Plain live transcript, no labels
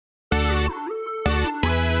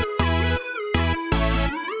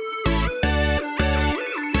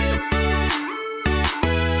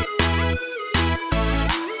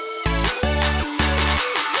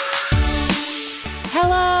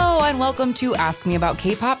welcome to Ask Me About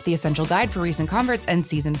K-Pop, the essential guide for recent converts and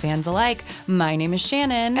seasoned fans alike. My name is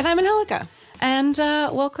Shannon. And I'm Angelica. And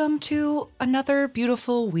welcome to another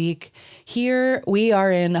beautiful week. Here we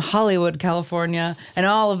are in Hollywood, California, and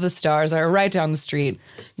all of the stars are right down the street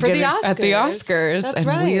For the Oscars. At the Oscars. That's and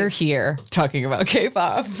right. we're here talking about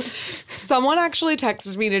K-pop. Someone actually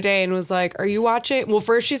texted me today and was like, are you watching? Well,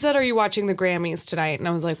 first she said, are you watching the Grammys tonight? And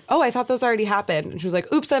I was like, oh, I thought those already happened. And she was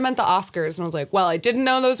like, oops, I meant the Oscars. And I was like, well, I didn't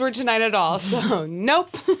know those were tonight at all. So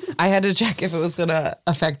nope. I had to check if it was going to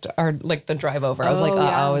affect our, the drive over. I was like,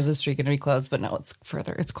 yeah. is the street going to be closed? But no, it's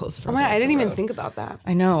further. It's close further. Oh my, up I the didn't even road. think about that.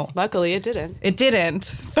 I know. Luckily, it didn't. It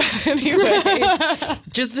didn't. But anyway,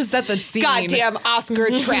 just to set the scene. Goddamn Oscar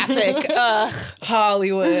traffic. Ugh.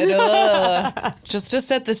 Hollywood. Ugh. Just to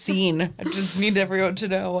set the scene. I just need everyone to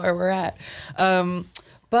know where we're at.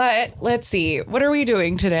 But let's see. What are we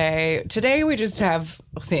doing today? Today we just have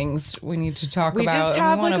things we need to talk We about. just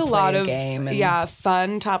have and we like a wanna lot play of game and,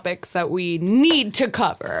 fun topics that we need to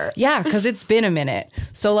cover. Yeah, because it's been a minute.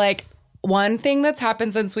 So one thing that's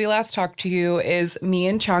happened since we last talked to you is me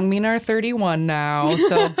and Changmin are 31 now.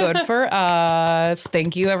 So good for us.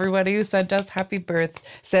 Thank you, everybody who sent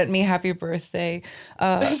me happy birthday.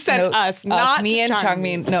 Sent notes. us, not me and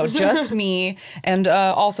Changmin. No, just me. And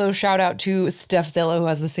also shout out to Steph Zilla, who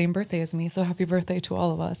has the same birthday as me. So happy birthday to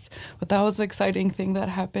all of us. But that was an exciting thing that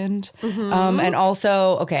happened. And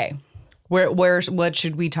also, okay, what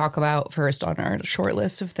should we talk about first on our short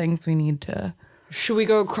list of things we need to... Should we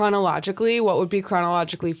go chronologically? What would be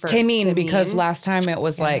chronologically first? Taemin, because last time it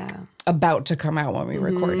was about to come out when we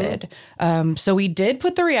recorded. So we did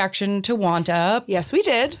put the reaction to Want Up. Yes, we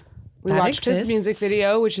did. We That watched his exists. music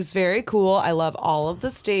video, which is very cool. I love all of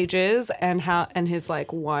the stages and his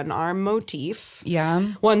one arm motif. Yeah.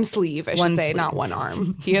 One sleeve, I should One say, sleeve. not one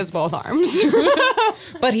arm. He has both arms.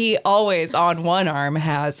 But he always on one arm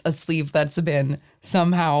has a sleeve that's been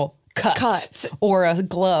somehow cut. Or a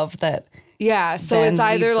glove that... Yeah, so Then it's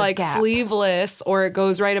either leaves a gap. sleeveless or it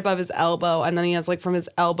goes right above his elbow, and then he has from his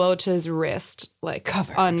elbow to his wrist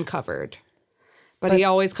uncovered. But he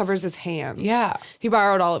always covers his hand. Yeah. He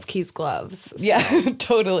borrowed all of Key's gloves. So, Yeah,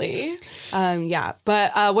 totally. yeah.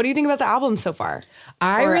 But what do you think about the album so far?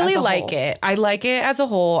 I Or really as a like whole? it. I like it as a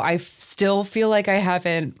whole. I still feel like I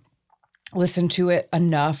haven't listened to it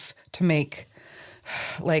enough to make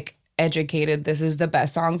educated this is the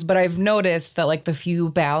best songs, but I've noticed that the few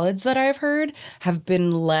ballads that I've heard have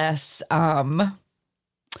been less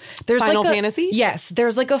there's Final Fantasy? Yes,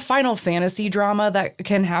 there's a Final Fantasy drama that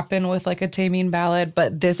can happen with a Taemin ballad,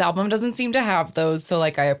 but this album doesn't seem to have those, so I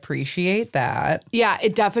appreciate that. Yeah,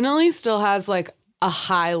 it definitely still has a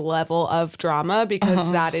high level of drama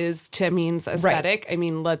because that is Taemin's aesthetic. I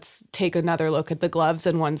mean, let's take another look at the gloves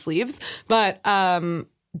and one sleeves, but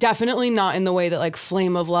definitely not in the way that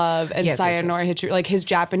Flame of Love and Sayonara Hitcher, his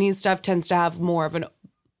Japanese stuff tends to have more of an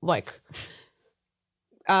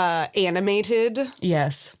animated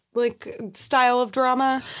Yes. style of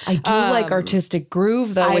drama. I do like Artistic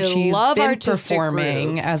Groove though, which he's love been Artistic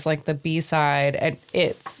performing Groove. as the B-side, and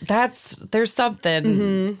there's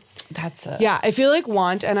something that's a Yeah, I feel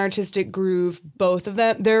Want and Artistic Groove, both of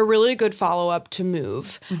them, they're a really good follow-up to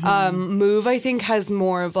Move. Move, I think, has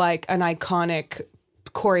more of an iconic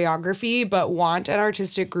choreography, but Want and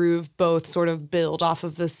Artistic Groove both sort of build off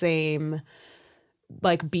of the same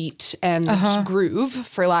beat and groove,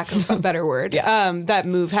 for lack of a better word, that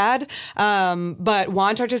Move had. But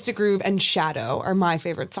Want, Artistic Groove, and Shadow are my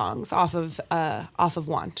favorite songs off of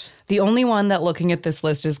Want. The only one that looking at this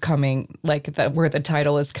list is coming that where the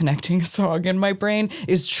title is connecting a song in my brain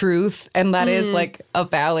is Truth, and that is a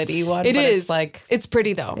ballady one. It but is. It's It's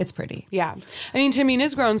pretty though. it's pretty. Yeah. I mean, Taemin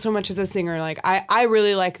has grown so much as a singer. I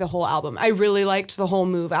really like the whole album. I really liked the whole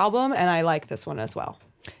Move album, and I like this one as well.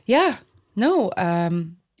 Yeah. No,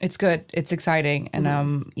 it's good. It's exciting.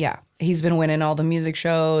 And yeah, he's been winning all the music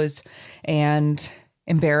shows and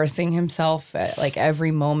embarrassing himself at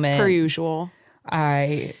every moment. Per usual.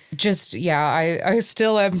 I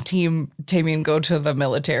still am team Taemin go to the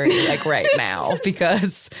military right now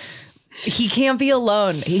because he can't be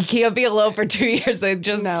alone. He can't be alone for 2 years.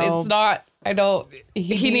 It's not, I don't.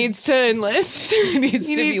 He needs to enlist. He needs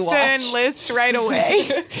He to be needs to watched. enlist right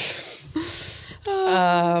away.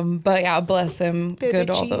 But yeah, bless him. Baby Good,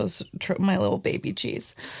 all cheese. those my little baby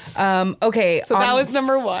cheese. Okay, So that was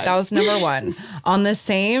number one. That was number one. On the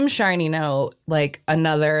same shiny note,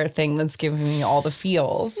 another thing that's giving me all the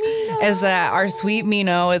feels is that our sweet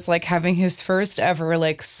Mino is having his first ever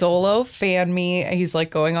solo fan meet. He's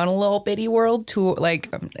going on a little bitty world tour,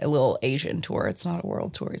 a little Asian tour. It's not a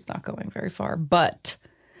world tour. He's not going very far, but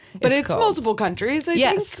But it's called. multiple countries, I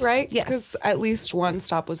Yes. think, right? Yes. Because at least one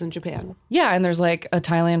stop was in Japan. Yeah, and there's like a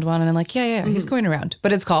Thailand one, and I'm like, yeah, he's going around.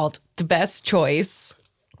 But it's called The Best Choice.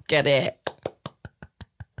 Get it.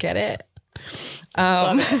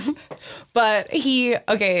 But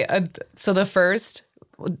so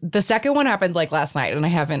the second one happened like last night, and I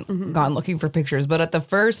haven't gone looking for pictures, but at the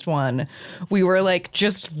first one, we were like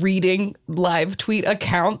just reading live tweet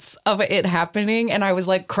accounts of it happening, and I was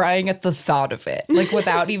like crying at the thought of it, like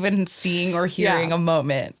without even seeing or hearing a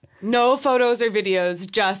moment. No photos or videos,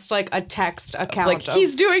 just like a text account. Like,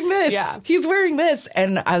 he's doing this. Yeah. He's wearing this.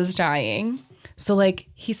 And I was dying. So, like,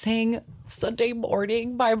 he sang Sunday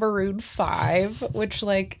Morning by Maroon 5, which,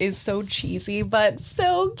 like, is so cheesy, but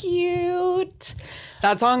so cute.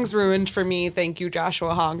 That song's ruined for me. Thank you,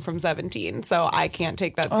 Joshua Hong from 17. So I can't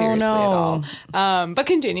take that seriously at all. But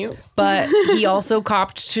continue. But he also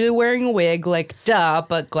copped to wearing a wig, like, duh,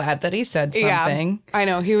 but glad that he said something. Yeah, I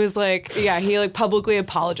know. He was like, he like publicly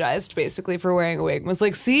apologized basically for wearing a wig. Was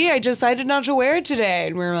like, see, I decided not to wear it today.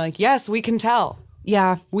 And we were like, yes, we can tell.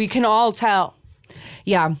 Yeah. We can all tell.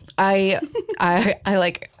 Yeah. I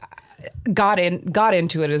like got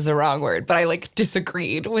into it is the wrong word, but I like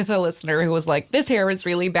disagreed with a listener who was like, this hair is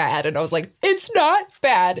really bad. And I was like, it's not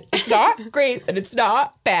bad. It's not great, and it's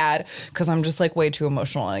not bad. Because I'm just like way too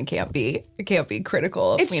emotional, and I can't be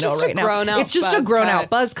critical of It's Mino just right a now. grown-out It's just a grown out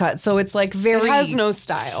buzz cut. So it's like very It has no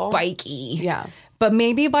style. spiky. Yeah. But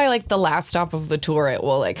maybe by like the last stop of the tour, it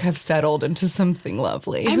will like have settled into something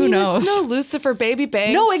lovely. I Who mean, knows? It's no Lucifer Baby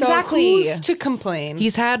Banks. No, exactly. So who's to complain?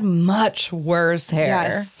 He's had much worse hair.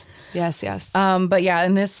 Yes. But yeah,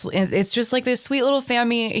 and it's just like this sweet little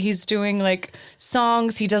family. He's doing like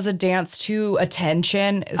songs. He does a dance to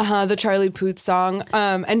Attention. The Charlie Puth song.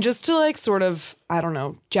 And just to like sort of, I don't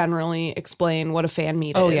know, generally explain what a fan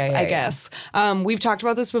meet is, I guess. We've talked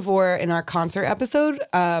about this before in our concert episode,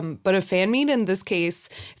 but a fan meet in this case,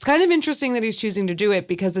 it's kind of interesting that he's choosing to do it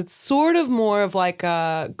because it's sort of more of like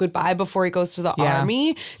a goodbye before he goes to the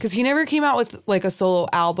army, because he never came out with like a solo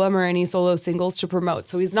album or any solo singles to promote.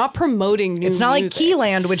 So he's not promoting new It's not music. like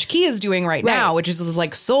Keyland, which Key is doing right now, which is his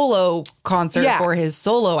like solo concert for his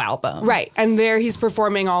solo album. Right. And there he's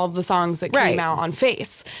performing all of the songs that came out on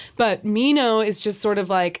Face. But Mino is just sort of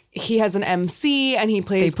like, he has an MC and he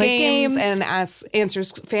plays games and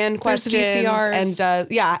answers fan questions. VCRs.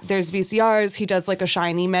 And there's VCRs. He does like a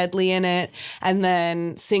Shiny medley in it and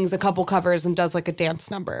then sings a couple covers and does like a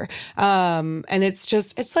dance number. And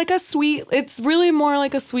it's like it's really more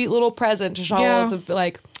like a sweet little present to Shawls of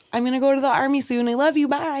like, I'm going to go to the army soon. I love you.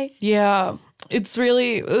 Bye. Yeah. It's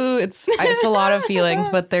really, it's a lot of feelings,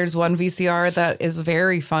 but there's one VCR that is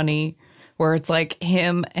very funny where it's like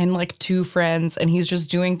him and like two friends and he's just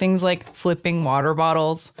doing things like flipping water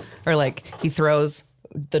bottles, or like he throws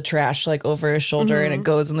the trash like over his shoulder and it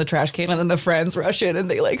goes in the trash can, and then the friends rush in and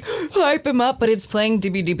they like hype him up, but it's playing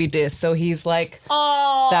Dibby Dibby Dis. So he's like,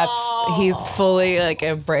 he's fully like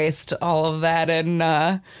embraced all of that,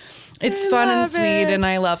 and it's fun and sweet, and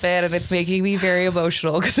I love it, and it's making me very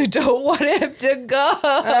emotional because I don't want him to go.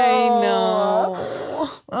 I know.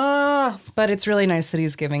 But it's really nice that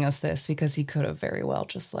he's giving us this, because he could have very well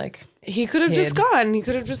just like He could have just gone. He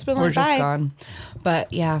could have just been like, just bye. gone.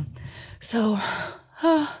 But yeah, so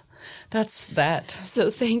that's that. So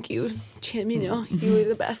thank you, Tim. You know, you were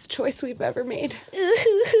the best choice we've ever made.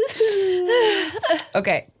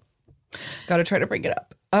 Okay, gotta try to bring it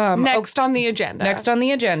up. Next on the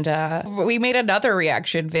agenda. We made another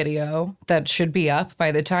reaction video that should be up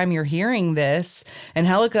by the time you're hearing this. And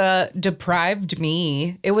Helica deprived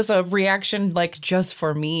me. It was a reaction like just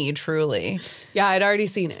for me, truly. Yeah, I'd already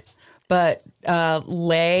seen it. But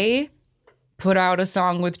Lay put out a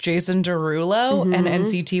song with Jason Derulo and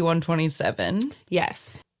NCT 127.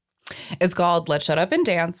 Yes. It's called Let's Shut Up and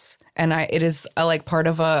Dance. And it is like part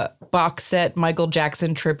of a box set Michael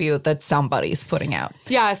Jackson tribute that somebody's putting out.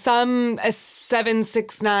 Yeah, some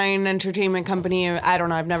 769 entertainment company. I don't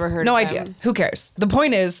know. I've never heard of them. No idea. Who cares? The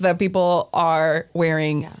point is that people are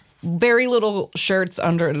wearing very little shirts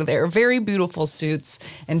under their very beautiful suits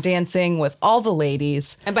and dancing with all the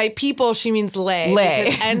ladies. And by people, she means Lay.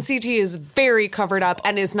 Because NCT is very covered up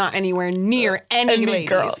and is not anywhere near any ladies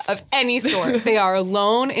girls of any sort. They are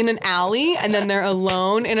alone in an alley, and then they're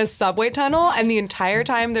alone in a subway tunnel, and the entire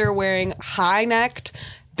time they're wearing high-necked,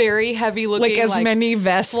 very heavy looking, like as many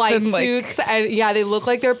vests flight and suits, and they look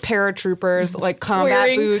like they're paratroopers, like combat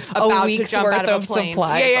wearing boots, about a week's to jump worth out of of a plane.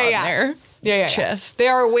 supplies on their chest. They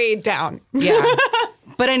are weighed down. Yeah.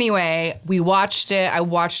 But anyway, we watched it. I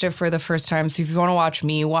watched it for the first time. So if you want to watch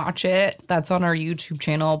me watch it, that's on our YouTube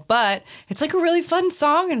channel. But it's like a really fun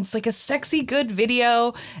song and it's like a sexy, good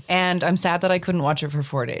video. And I'm sad that I couldn't watch it for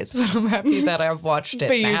 4 days, but I'm happy that I've watched it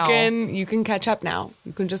But now. you can catch up now.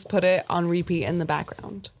 You can just put it on repeat in the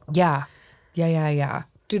background. Yeah.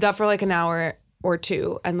 Do that for like an hour or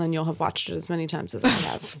two, and then you'll have watched it as many times as I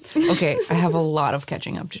have. Okay, I have a lot of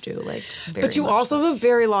catching up to do. Like, But you also have a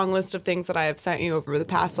very long list of things that I have sent you over the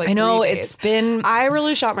past like I know 3 days. it's been. I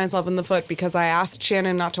really shot myself in the foot because I asked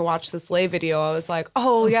Shannon not to watch the Slay video. I was like,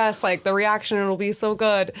 oh yes, like the reaction will be so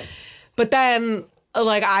good. But then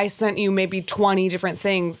like I sent you maybe 20 different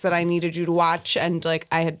things that I needed you to watch, and like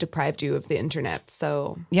I had deprived you of the internet.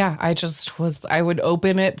 So Yeah, I would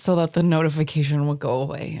open it so that the notification would go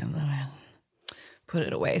away and then I put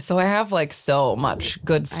it away. So I have like so much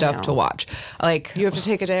good stuff to watch. Like, you have to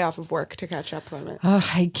take a day off of work to catch up on it.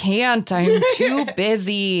 I can't. I'm too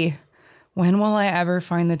busy. When will I ever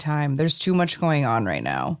find the time? There's too much going on right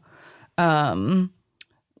now.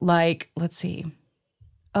 Like, let's see.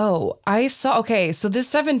 Oh, I saw. Okay, so this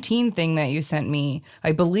 17 thing that you sent me,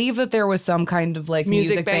 I believe that there was some kind of like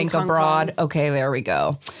Music Bank Hong abroad. Kong. Okay, there we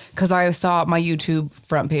go. Because I saw my YouTube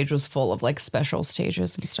front page was full of like special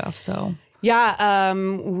stages and stuff. So Yeah,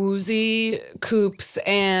 Woozy, Coops,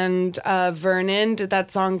 and Vernon did that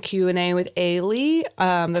song Q&A with Ailey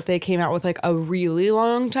that they came out with like a really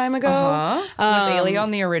long time ago. was Ailey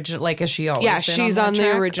on the original? Like, is she always? Yeah, been she's on on that the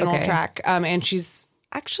track? original Okay. track. And she's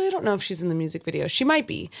actually, I don't know if she's in the music video. She might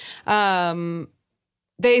be.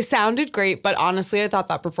 They sounded great, but honestly, I thought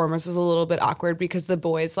that performance was a little bit awkward because the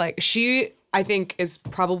boys, like, she, I think, is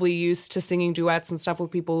probably used to singing duets and stuff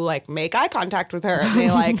with people who like make eye contact with her and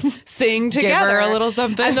they like sing together. her a little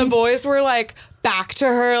something. And the boys were like back to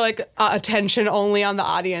her, like attention only on the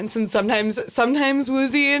audience. And sometimes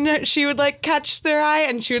Woozy and she would like catch their eye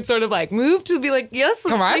and she would sort of like move to be like, yes,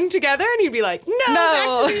 Come on. let's sing together. And he'd be like, no,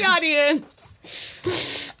 back to the audience.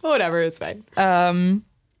 Whatever, it's fine.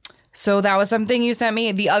 So that was something you sent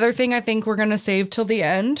me. The other thing I think we're gonna save till the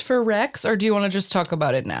end for Rex, or do you want to just talk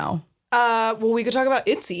about it now? Well, we could talk about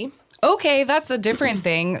ITZY. Okay, that's a different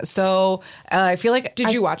thing. So I feel like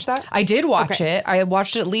Did you watch that? I did watch Okay. it. I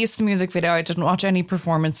watched at least the music video. I didn't watch any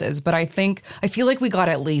performances, but I feel like we got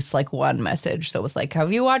at least like one message that was like,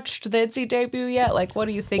 "Have you watched the ITZY debut yet? Like, what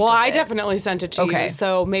do you think?" Well, of I it? definitely sent it to Okay. you,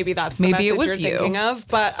 so maybe that's the Maybe message it was you're you. thinking of.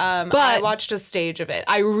 But I watched a stage of it.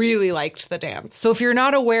 I really liked the dance. So if you're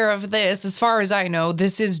not aware of this, as far as I know,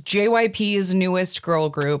 this is JYP's newest girl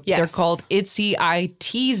group. Yes. They're called ITZY,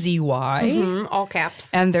 ITZY, all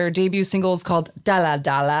caps. and their debut single is called Dalla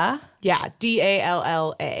Dalla. Yeah,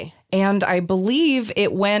 DALLA. And I believe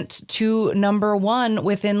it went to number 1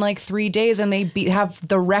 within like 3 days, and they have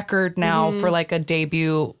the record now for like a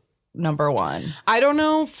debut number 1. I don't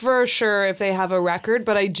know for sure if they have a record,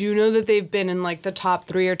 but I do know that they've been in like the top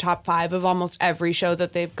 3 or top 5 of almost every show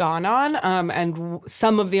that they've gone on. And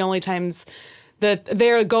some of the only times that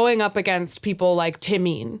they're going up against people like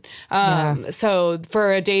Timeen. So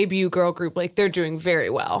for a debut girl group, like they're doing very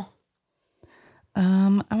well.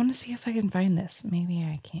 I want to see if I can find this. Maybe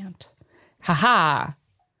I can't. Haha.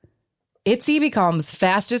 ITZY becomes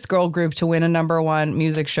fastest girl group to win a number 1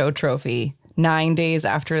 music show trophy 9 days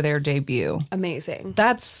after their debut. Amazing.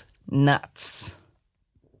 That's nuts.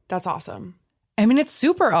 That's awesome. I mean, it's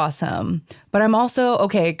super awesome, but I'm also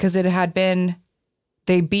okay because it had been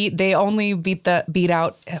they only beat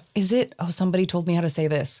out. Is it? Oh, somebody told me how to say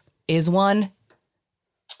this. Is one?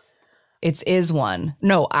 It's is one.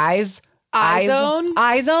 No, eyes.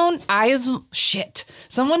 iZone? Shit.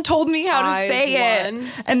 Someone told me how to say IZ*ONE. it,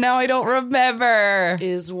 and now I don't remember.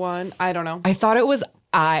 Is one. I don't know. I thought it was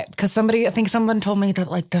because I think someone told me that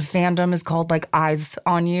like the fandom is called like Eyes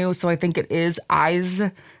on You, so I think it is Eyes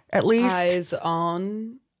at least. Eyes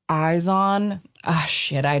on. Eyes on. Ah,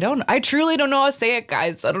 shit. I truly don't know how to say it,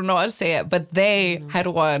 guys. I don't know how to say it, but they had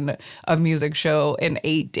won a music show in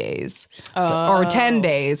 8 days or 10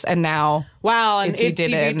 days, and now Wow, and ITZY ITZY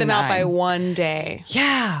did it beat in them out by 9. 1 day.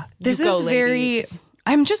 yeah, this You go, is very. ladies.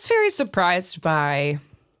 I'm just very surprised by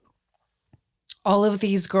all of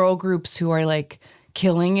these girl groups who are like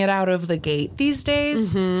killing it out of the gate these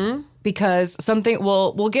days. Because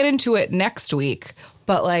we'll get into it next week,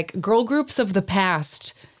 but like girl groups of the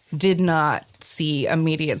past did not see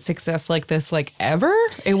immediate success like this, like ever.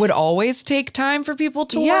 It would always take time for people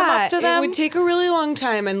to warm up to them. It would take a really long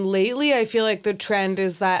time. And lately, I feel like the trend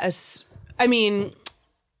is that,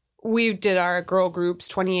 we did our girl groups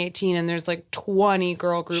 2018, and there's like 20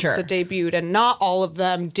 girl groups Sure. that debuted, and not all of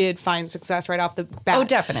them did find success right off the bat. Oh,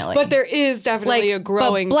 definitely. But there is definitely a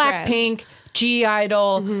growing but trend. Blackpink, G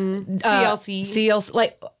Idol, CLC.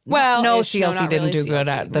 Like, Well, no, ish, no, CLC not didn't really do good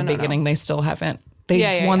CLC. at the No. beginning. They still haven't.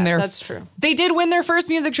 They won their. That's true. They did win their first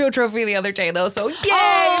music show trophy the other day, though. So yay,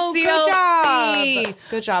 Oh, CLC!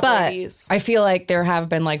 good job, But ladies. I feel like there have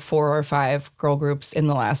been like 4 or 5 girl groups in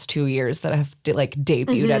the last 2 years that have like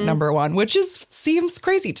debuted at number 1, which seems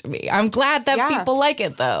crazy to me. I'm glad that Yeah. people like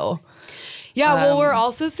it though. Yeah, well, we're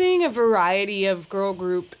also seeing a variety of girl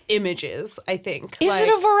group images, I think. Is it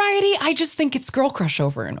a variety? I just think it's Girl Crush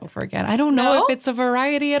over and over again. I don't know No? if it's a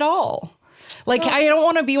variety at all. Like, I don't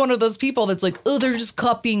want to be one of those people that's like, oh, they're just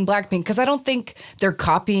copying Blackpink. Because I don't think they're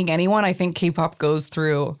copying anyone. I think K-pop goes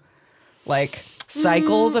through, like,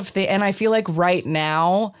 cycles of things. And I feel like right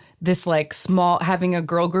now, this, like, having a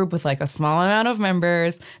girl group with, like, a small amount of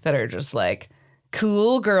members that are just, like,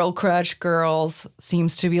 cool Girl Crush girls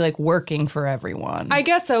seems to be, like, working for everyone. I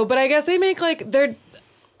guess so, but I guess they make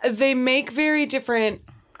they make very different.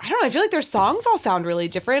 I don't know. I feel like their songs all sound really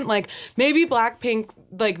different. Like maybe Blackpink,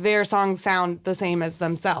 like their songs sound the same as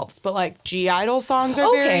themselves, but like G Idol songs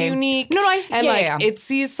are very Okay. unique. No, and yeah, like yeah.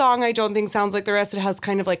 ITZY's song, I don't think sounds like the rest. It has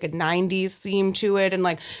kind of like a '90s theme to it, and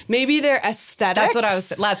like maybe their aesthetics. That's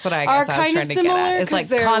what I are guess I was kind trying of to similar, get at. Is 'cause like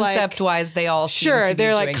they're, concept wise, they all seem Sure, to be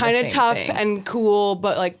they're like doing kind the of same tough thing. and cool,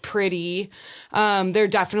 but like pretty. They're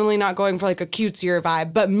definitely not going for like a cutesier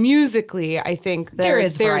vibe, but musically, I think There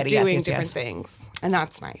is they're variety, yes, doing yes, different yes. things, and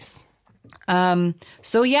that's nice.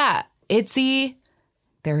 So yeah, ITZY,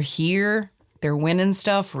 they're here. They're winning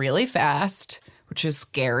stuff really fast, which is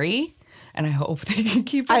scary. And I hope they can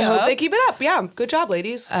keep it I up. hope they keep it up. Yeah, good job,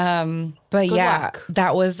 ladies. But yeah, luck.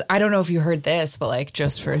 that was, I don't know if you heard this, but like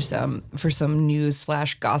just for some news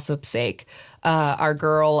 / gossip sake, our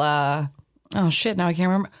girl, oh shit, now I can't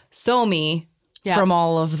remember. Somi Yeah. from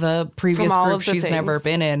all of the previous From all groups of the she's never things.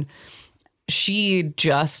 been in. She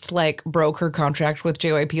just like broke her contract with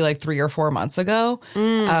JYP like 3 or 4 months ago.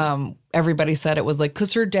 Everybody said it was like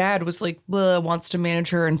because her dad was like wants to manage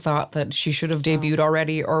her and thought that she should have debuted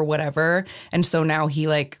already or whatever. And so now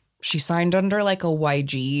she signed under like a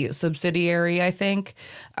YG subsidiary, I think.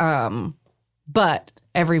 But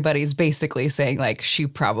everybody's basically saying like she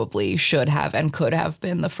probably should have and could have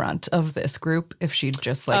been the front of this group if she'd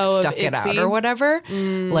just like Oh, of stuck it out ITZY? or whatever.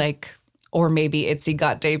 Like, or maybe ITZY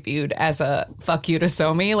got debuted as a fuck you to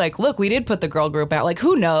Somi. Like, look, we did put the girl group out. Like,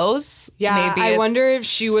 who knows? yeah, maybe I it's- wonder if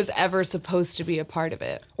she was ever supposed to be a part of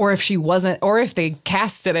it, or if she wasn't, or if they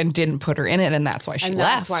cast it and didn't put her in it, and that's why she and left.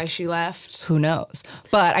 that's why she left. Who knows?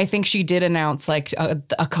 But I think she did announce like a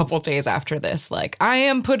couple days after this, like I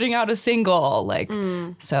am putting out a single. Like,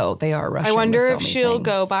 so they are rushing. I wonder the if Somi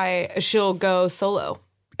she'll go solo.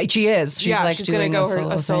 thing. She is. She's like she's doing gonna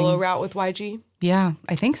go a solo thing. route with YG. Yeah,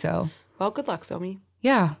 I think so. Well, good luck, Somi.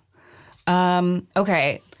 Yeah.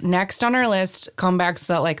 Okay. Next on our list, comebacks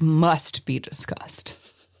that like must be discussed.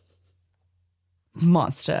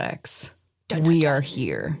 Monster X. We are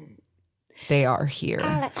here. They are here.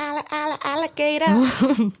 Alligator.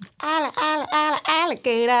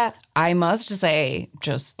 Alligator. I must say,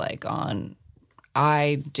 just like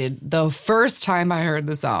the first time I heard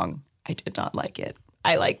the song, I did not like it.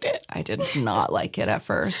 I liked it. I did not like it at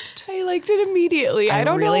first. I liked it immediately. I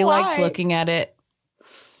don't really know why. liked looking at it.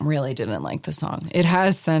 Really didn't like the song. It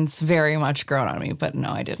has since very much grown on me, but no,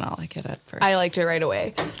 I did not like it at first. I liked it right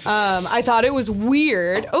away. I thought it was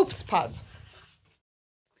weird. Oops, pause.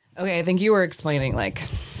 Okay, I think you were explaining like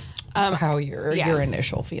how your yes.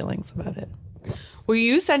 initial feelings about it. Well,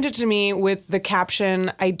 you sent it to me with the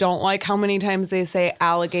caption, I don't like how many times they say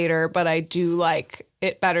alligator, but I do like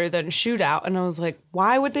it better than shootout. And I was like,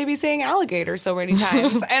 why would they be saying alligator so many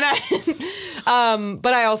times?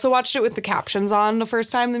 But I also watched it with the captions on the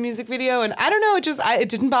first time, the music video. And I don't know, it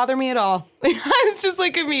didn't bother me at all. I was just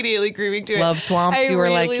like immediately grooving to it. Love Swamp, you were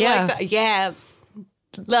like, yeah. liked that. Yeah.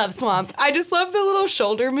 Love Swamp. I just love the little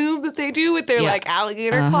shoulder move that they do with their like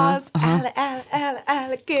alligator claws.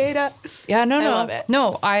 Alligator. Yeah, no. love it.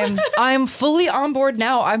 No, I'm fully on board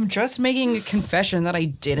now. I'm just making a confession that I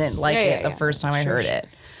didn't like it the first time I heard it.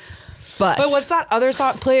 But what's that other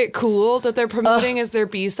song, Play It Cool, that they're promoting as their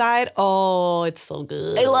B-side? Oh, it's so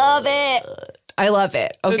good. I love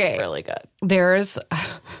it. Okay. It's really good. There's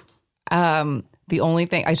the only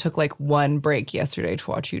thing, I took like one break yesterday to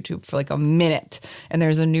watch YouTube for like a minute, and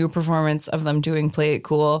there's a new performance of them doing Play It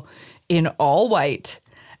Cool in all white,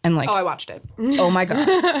 and like, Oh, I watched it. oh my God.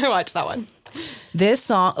 I watched that one. This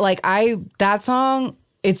song, like that song,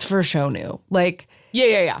 it's for Shonu. Like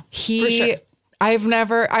Yeah. he, For sure. I've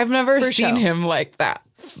never seen show. him like that.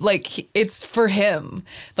 Like it's for him.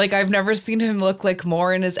 Like I've never seen him look like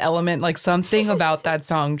more in his element. Like something about that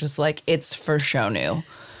song, just like it's for Shonu.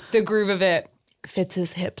 The groove of it fits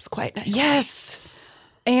his hips quite nicely. Yes.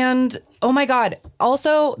 And oh my God.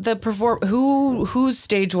 Also, the whose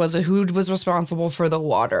stage was it? Who was responsible for the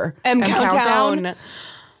water? M Countdown.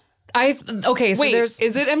 So Wait, there's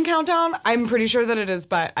is it M Countdown? I'm pretty sure that it is,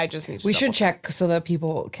 but I just need to we should check so that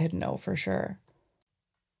people can know for sure.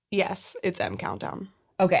 Yes, it's M Countdown.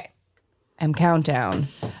 Okay. M Countdown.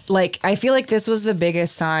 Like, I feel like this was the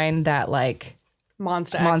biggest sign that like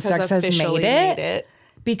Monsta X has officially made made it.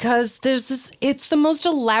 because there's this, it's one of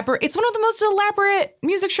the most elaborate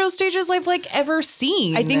music show stages I've like ever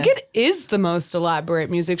seen. I think it is the most elaborate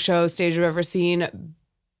music show stage I've ever seen,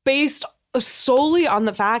 based solely on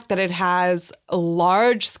the fact that it has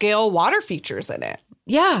large scale water features in it.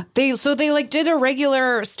 Yeah, they like did a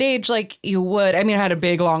regular stage like you would. I mean, it had a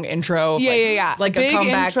big long intro. Yeah. Like big a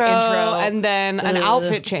comeback intro. And then an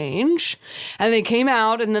outfit change. And they came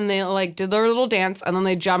out and then they like did their little dance and then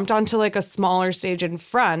they jumped onto like a smaller stage in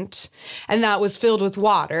front and that was filled with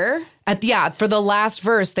water. For the last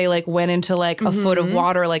verse, they like went into like a foot of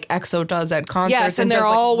water like EXO does at concerts. Yes, and they're just,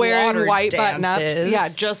 all like, wearing white dances. button-ups. Yeah,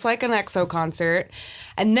 just like an EXO concert.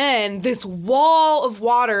 And then this wall of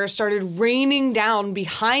water started raining down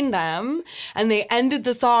behind them. And they ended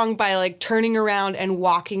the song by like turning around and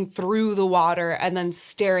walking through the water and then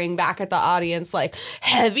staring back at the audience like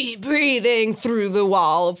heavy breathing through the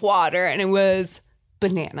wall of water. And it was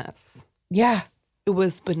bananas. Yeah. It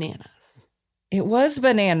was bananas. It was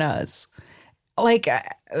bananas. Like,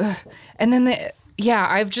 and then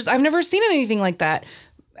I've never seen anything like that.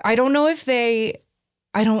 I don't know if I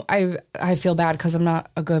feel bad because I'm not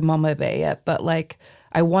a good mama bae yet, but like,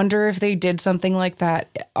 I wonder if they did something like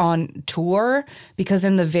that on tour, because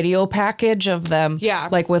in the video package of them,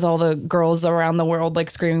 like with all the girls around the world, like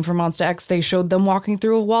screaming for Monsta X, they showed them walking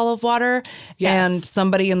through a wall of water. Yes. And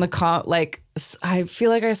somebody in the I feel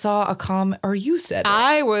like I saw a comment, or you said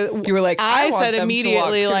it. You were like, I said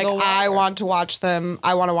immediately, like, I want to watch them.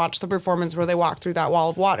 I want to watch the performance where they walk through that wall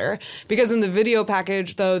of water. Because in the video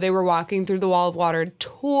package, though, they were walking through the wall of water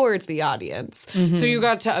towards the audience. Mm-hmm. So you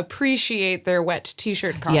got to appreciate their wet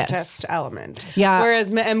t-shirt contest element. Yeah.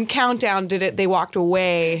 Whereas M Countdown did it, they walked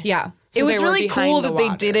away. Yeah. So it was really cool that they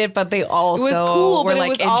did it, but they also were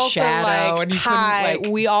like in shadow. Like, and you hi,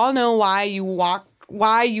 we all know why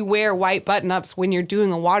you wear white button-ups when you're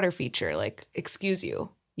doing a water feature. Like, excuse you.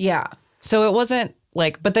 Yeah. So it wasn't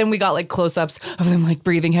like, but then we got like close-ups of them like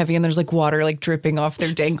breathing heavy and there's like water like dripping off their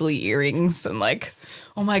dangly earrings and like,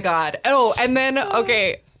 oh my God. Oh, and then,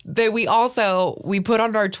 okay, we put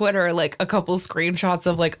on our Twitter like a couple screenshots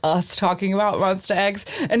of like us talking about Monsta X,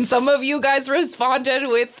 and some of you guys responded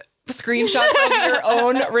with screenshots of your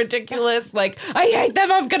own ridiculous, like, I hate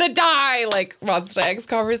them, I'm gonna die, like Monsta X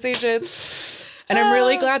conversations. And I'm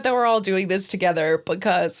really glad that we're all doing this together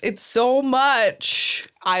because it's so much.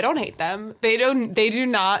 I don't hate them. They do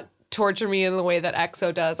not torture me in the way that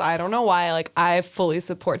EXO does. I don't know why. Like, I fully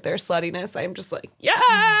support their sluttiness. I'm just like,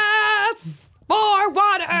 yes, more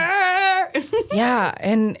water. Yeah,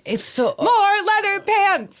 and it's so more leather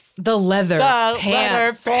pants. The leather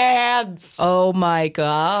pants. Oh my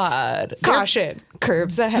God. Caution.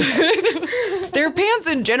 Curbs ahead. Their pants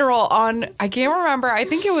in general on, I can't remember, I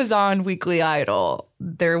think it was on Weekly Idol,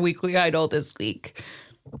 their Weekly Idol this week.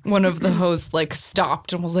 One of the hosts like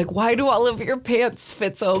stopped and was like, why do all of your pants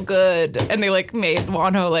fit so good? And they like made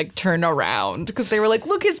Wano like turn around because they were like,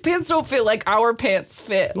 look, his pants don't fit like our pants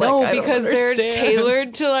fit. No, like, because they're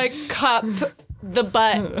tailored to like cup the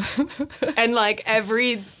butt and like I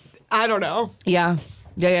don't know. Yeah.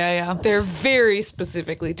 They're very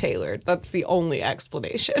specifically tailored. That's the only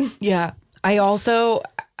explanation. Yeah. I also,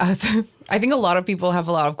 I think a lot of people have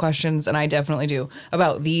a lot of questions, and I definitely do,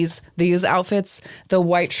 about these outfits. The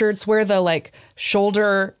white shirts where the like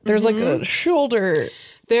shoulder, there's like a shoulder.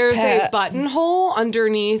 There's a buttonhole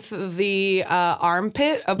underneath the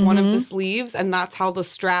armpit of one of the sleeves, and that's how the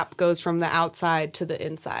strap goes from the outside to the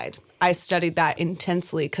inside. I studied that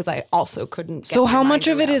intensely because I also couldn't get So how much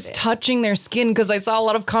of it around is touching their skin? Because I saw a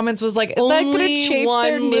lot of comments was like, is only that going to chafe one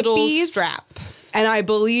their little nippies? strap. And I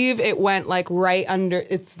believe it went like right under,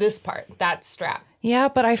 it's this part, that strap. Yeah,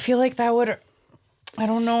 but I feel like that would, I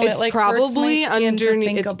don't know. It's it, like, probably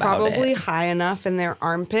underneath. It's probably high enough in their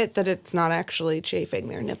armpit that it's not actually chafing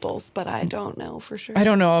their nipples, but I don't know for sure. I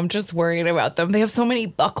don't know. I'm just worried about them. They have so many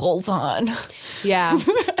buckles on. Yeah.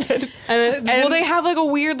 and well, they have like a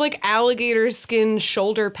weird like alligator skin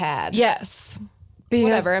shoulder pad. Yes.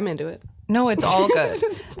 Whatever. I'm into it. No, it's all good.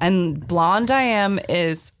 And Blonde I.M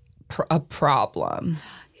is a problem.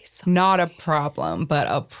 Not a problem, but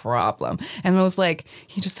a problem. And those like,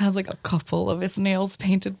 he just has like a couple of his nails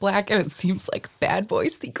painted black and it seems like Bad Boy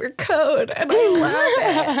secret code. And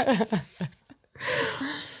I love it.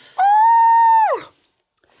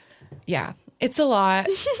 Yeah, it's a lot.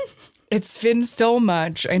 It's been so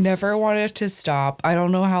much. I never want it to stop. I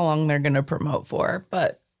don't know how long they're going to promote for,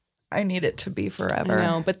 but I need it to be forever. I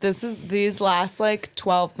know, but these last like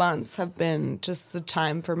 12 months have been just the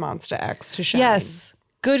time for Monsta X to shine. Yes.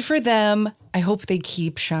 Good for them. I hope they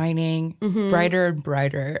keep shining brighter and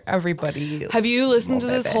brighter. Everybody. Have you listened to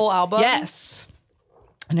this whole album? Yes.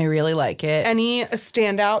 And I really like it. Any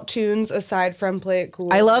standout tunes aside from Play It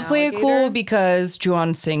Cool? I love Play It Cool because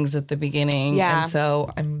Juan sings at the beginning. Yeah. And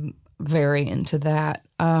so I'm very into that.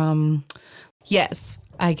 Yes,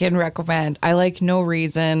 I can recommend. I like No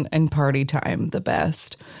Reason and Party Time the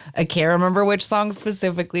best. I can't remember which song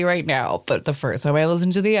specifically right now, but the first time I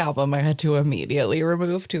listened to the album, I had to immediately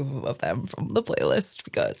remove 2 of them from the playlist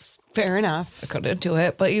because Fair enough. I couldn't do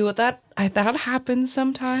it. But that happens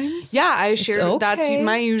sometimes. Yeah, I share. okay. That's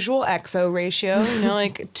my usual EXO ratio. You know,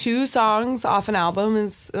 like 2 songs off an album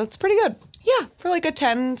that's pretty good. Yeah. For like a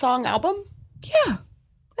 10-song album. Yeah.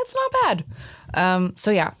 It's not bad. So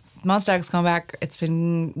yeah, Monsta X comeback. It's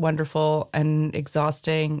been wonderful and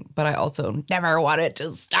exhausting, but I also never want it to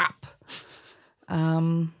stop.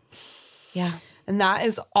 Yeah. And that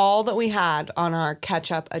is all that we had on our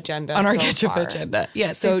catch-up agenda. Agenda.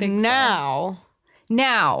 Yes. So I think now,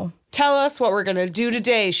 tell us what we're going to do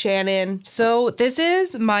today, Shannon. So this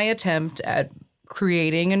is my attempt at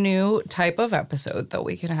creating a new type of episode that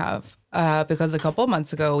we can have. Because a couple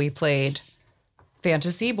months ago we played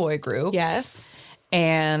fantasy boy groups. Yes.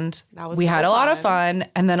 And That was we had so a lot of fun. fun.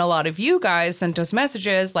 And then a lot of you guys sent us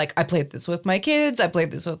messages like, I played this with my kids. I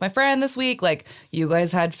played this with my friend this week. Like, you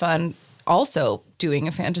guys had fun also doing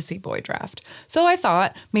a fantasy boy draft. So I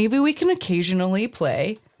thought maybe we can occasionally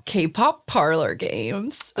play K-pop parlor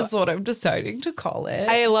games is what I'm deciding to call it.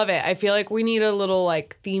 I love it. I feel like we need a little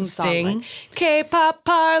like theme Sting. song. Like, K-pop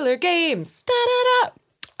parlor games.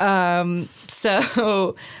 Da-da-da.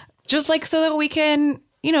 So just like so that we can,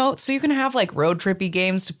 you know, so you can have like road trippy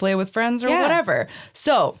games to play with friends or whatever.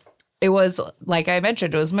 So it was, like I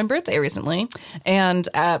mentioned, it was my birthday recently. And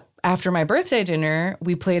after my birthday dinner,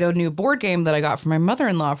 we played a new board game that I got from my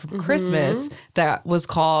mother-in-law for Christmas that was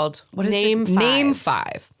called, what is Name it? Five. Name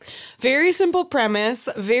 5. Very simple premise,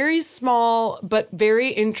 very small, but very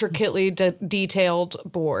intricately detailed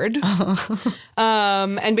board.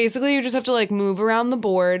 And basically you just have to like move around the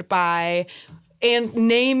board by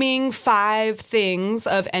naming 5 things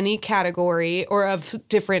of any category or of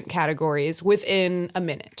different categories within a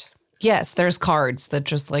minute. Yes, there's cards that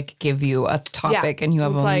just like give you a topic and you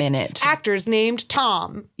have It's a like, minute. Actors named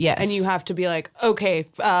Tom. Yes. And you have to be like, okay,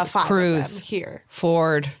 5 Cruise. of them here.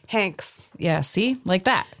 Ford. Hanks. Yeah, see? Like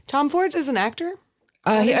that. Tom Ford is an actor?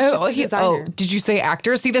 He- he's just a designer. did you say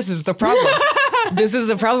actor? See, this is the problem. This is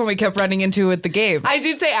the problem we kept running into with the game. I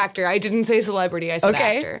did say actor. I didn't say celebrity. I said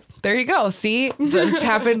Okay, actor. there you go. See, this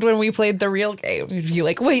happened when we played the real game. You'd be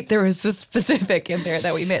like, wait, there was this specific in there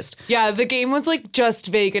that we missed. Yeah, the game was like just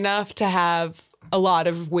vague enough to have a lot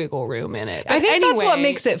of wiggle room in it. I think that's what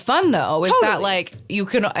makes it fun, though, is that Totally. like you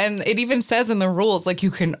can, and it even says in the rules, like you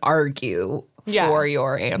can argue for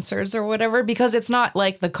your answers or whatever, because it's not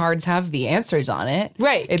like the cards have the answers on it.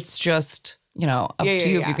 Right. It's just, you know, up Yeah, to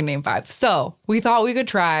you if yeah. you can name 5. So we thought we could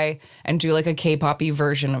try and do like a K-pop-y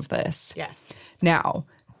version of this. Yes. Now,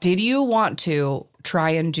 did you want to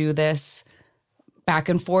try and do this back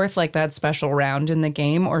and forth like that special round in the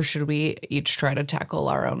game, or should we each try to tackle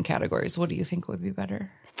our own categories? What do you think would be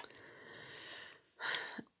better?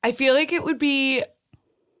 I feel like it would be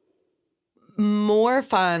more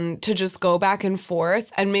fun to just go back and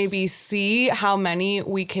forth and maybe see how many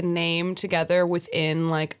we can name together within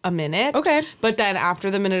like a minute. Okay. But then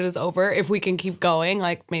after the minute is over, if we can keep going,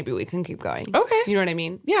 like maybe we can keep going. Okay. You know what I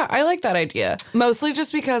mean? Yeah, I like that idea. Mostly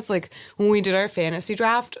just because like when we did our fantasy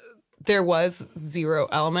draft, there was 0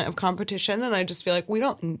 element of competition. And I just feel like we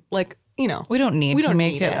don't like, you know, We don't need We to don't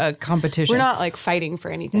make need it it. a competition. we're not like fighting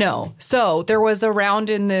for anything. No. So there was a round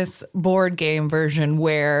in this board game version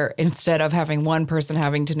where instead of having one person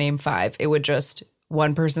having to name 5, it would just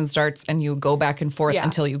one person starts and you go back and forth Yeah.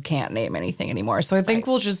 until you can't name anything anymore. So I think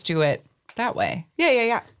we'll just do it that way.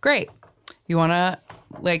 Yeah. Great. You want to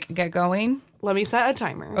like get going? Let me set a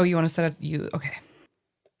timer. Oh, you want to set up okay.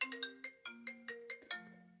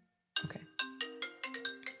 Okay.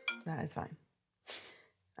 That is fine.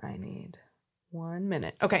 I need 1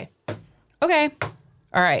 minute. Okay. Okay.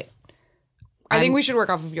 All right. I think we should work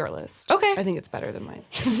off of your list. Okay. I think it's better than mine.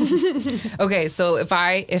 Okay, so if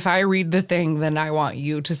I read the thing, then I want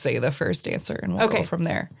you to say the first answer and we'll go Okay. from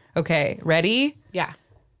there. Okay, ready? Yeah.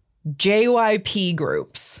 JYP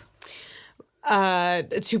groups.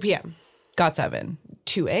 2 p.m. Got 7.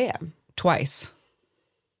 2 a.m. Twice.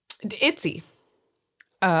 Itzy.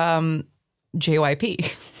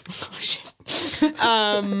 JYP. Oh, shit.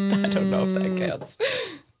 I don't know if that counts.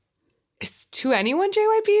 Is To Anyone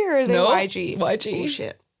JYP or are they No, YG? YG. Oh,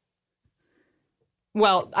 shit.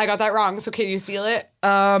 Well, I got that wrong, so can you seal it?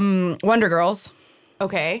 Wonder Girls.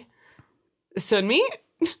 Okay. Sunmi?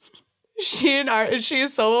 Is she a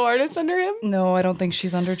solo artist under him? No, I don't think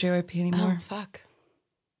she's under JYP anymore. Oh, fuck.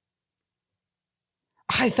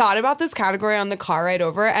 I thought about this category on the car ride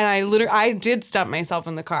over, and I did stump myself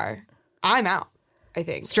in the car. I'm out, I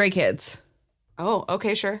think. Stray Kids. Oh,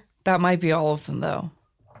 okay, sure. That might be all of them, though.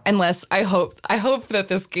 Unless I hope that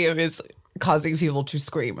this game is causing people to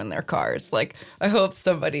scream in their cars. Like, I hope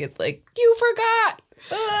somebody is like, you forgot.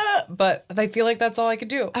 But I feel like that's all I could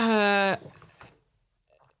do.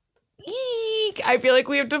 Eek. I feel like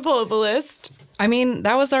we have to pull up the list. I mean,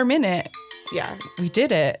 that was our minute. Yeah. We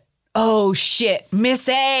did it. Oh, shit. Miss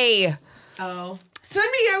A. Oh.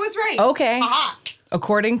 Sunmi, I was right. Okay. Aha.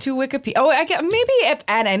 According to Wikipedia. Oh, I get, maybe if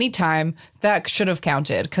at any time that should have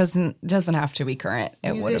counted because it doesn't have to be current.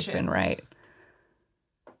 It would have been right.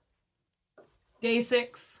 Day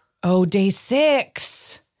 6. Oh, day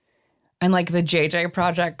 6. And like the JJ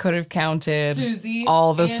project could have counted. Suzy.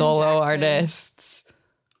 All the and solo Jackson. artists.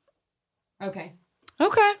 Okay.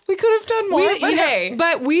 Okay. We could have done more. But hey.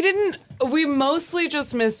 But we didn't. We mostly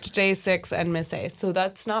just missed Day 6 and Miss A, so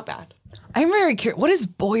that's not bad. I'm very curious. What is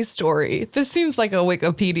Boy Story? This seems like a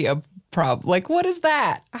Wikipedia problem. Like, what is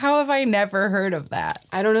that? How have I never heard of that?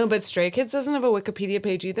 I don't know, but Stray Kids doesn't have a Wikipedia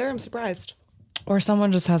page either. I'm surprised. Or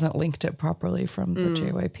someone just hasn't linked it properly from the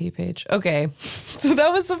JYP page. Okay. So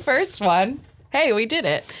that was the first one. Hey, we did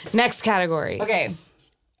it. Next category. Okay.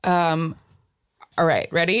 All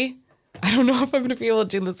right. Ready? I don't know if I'm going to be able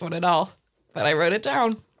to do this one at all, but I wrote it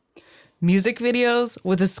down. Music videos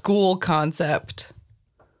with a school concept.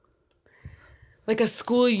 Like a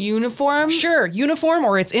school uniform? Sure. Uniform,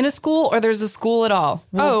 or it's in a school, or there's a school at all.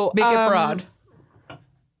 We'll make it broad.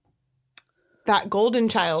 That Golden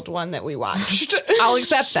Child one that we watched. I'll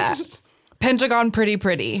accept that. Pentagon Pretty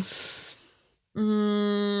Pretty. Sistar,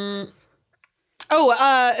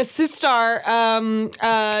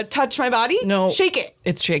 Touch My Body? No. Shake It.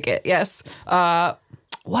 It's Shake It, yes.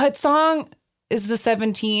 What song is the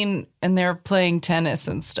 17 and they're playing tennis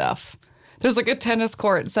and stuff? There's like a tennis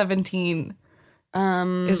court, 17.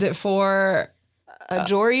 Is it for...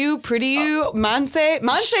 Adore You, Pretty You, Manse?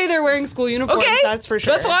 Manse, they're wearing school uniforms, Okay, that's for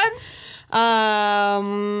sure. that's one.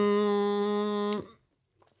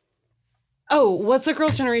 What's the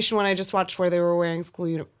Girls' Generation one I just watched where they were wearing school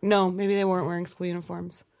uniforms? No, maybe they weren't wearing school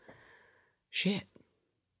uniforms. Shit.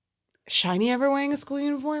 Shiny ever wearing a school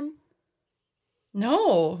uniform?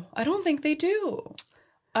 No, I don't think they do.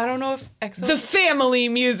 I don't know if EXO... The family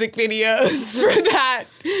music videos for that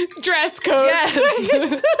dress code.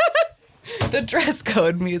 Yes. The dress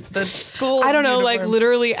code, the school I don't know, uniform. like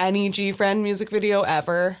literally any G-Friend music video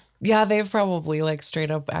ever. Yeah, they've probably like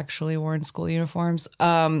straight up actually worn school uniforms.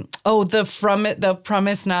 The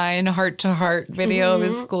Promise 9 Heart to Heart video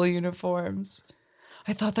is school uniforms.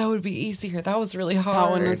 I thought that would be easier. That was really hard.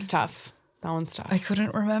 That one was tough. That one's tough. I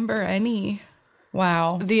couldn't remember any.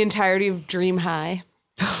 Wow. The entirety of Dream High.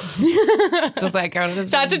 Does that count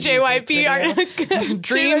as That's a JYP art.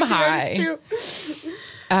 Dream JYP High. artist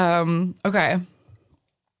too. Okay.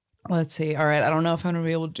 Let's see. All right. I don't know if I'm gonna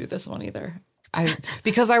be able to do this one either.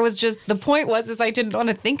 The point was I didn't want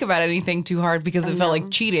to think about anything too hard because it felt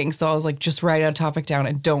like cheating. So I was like, just write a topic down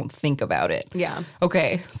and don't think about it. Yeah.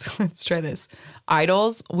 Okay. So let's try this.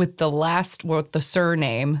 Idols with the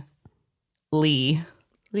surname Lee.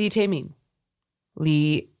 Lee Taemin.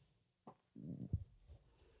 Lee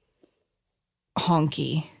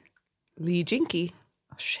Honky. Lee Jinky.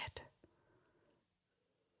 Oh, shit.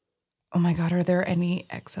 Oh my God. Are there any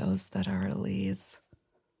EXOs that are Lees?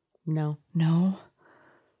 No. No.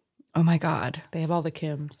 Oh my God. They have all the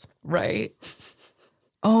Kims. Right.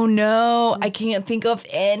 Oh no. I can't think of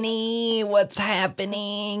any. What's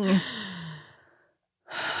happening?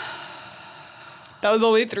 That was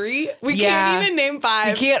only 3? We can't even name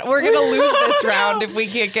 5. We're going to lose this round if we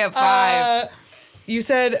can't get 5. You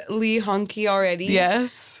said Lee Honky already.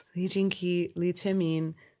 Yes. Lee Jinky, Lee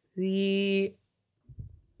Taemin, Lee...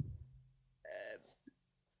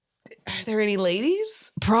 Are there any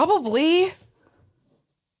ladies? Probably.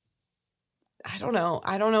 I don't know.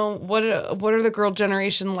 What are the girl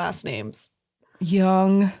generation last names?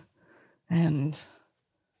 Young and...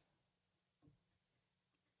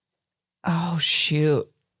 Oh, shoot.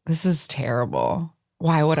 This is terrible.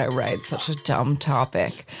 Why would I write such a dumb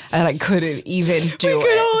topic that I couldn't even do We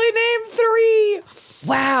could only name 3.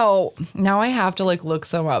 Wow. Now I have to like look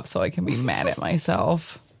some up so I can be mad at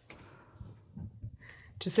myself.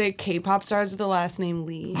 Just say K-pop stars with the last name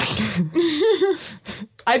Lee.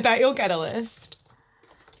 I bet you'll get a list.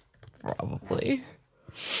 Probably.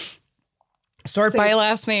 Sort by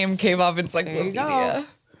last name, K-pop encyclopedia.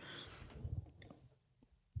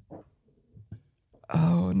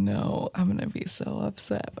 Oh no, I'm gonna be so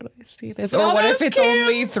upset when I see this. Or No, what if those it's kids.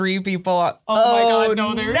 only 3 people on? Oh my God,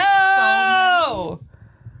 no, there's no!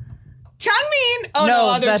 Changmin! Oh, No,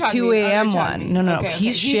 other the Changmin, 2 a.m. other one. Changmin. No,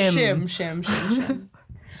 he's Shim. Shim.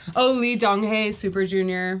 Oh, Lee Donghae, Super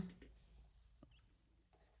Junior.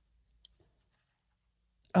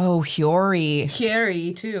 Oh, Hyori.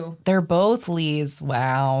 Hyeri, too. They're both Lees.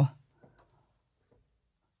 Wow.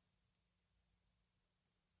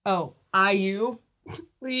 Oh, IU,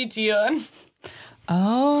 Lee Jian.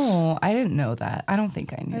 Oh, I didn't know that. I don't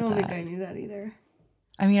think I knew that. I don't think I knew that either.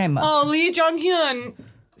 I mean, I must. Oh, Lee Jong-hyun,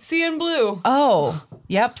 CN Blue. Oh,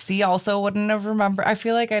 yep. See, also wouldn't have remembered. I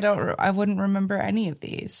feel like I wouldn't remember any of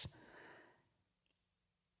these.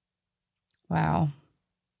 Wow.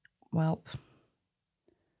 Welp.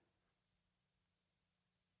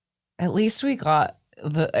 At least we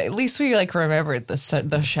like remembered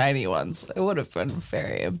the shiny ones. It would have been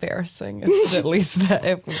very embarrassing if at least that.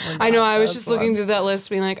 If we forgot I know. I was those just looking ones. through that list,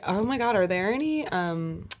 being like, "Oh my God, are there any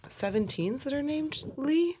 17s that are named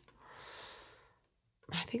Lee?"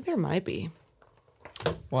 I think there might be.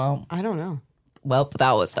 Well, I don't know.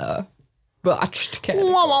 that was a botched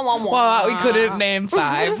category. Wah, wah, wah, wah. Well, we couldn't name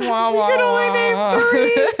 5. We could only name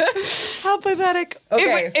 3. How pathetic.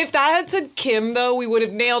 Okay. If that had said Kim, though, we would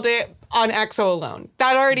have nailed it on EXO alone.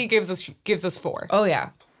 That already gives us 4. Oh yeah.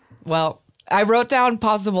 Well, I wrote down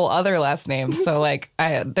possible other last names, so like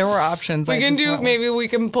there were options. We can do. Maybe we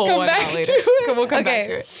can pull one out later. We'll come back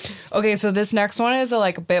to it. Okay, so this next one is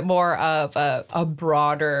a bit more of a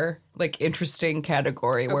broader, like interesting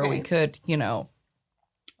category where we could,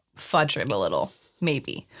 fudge it a little,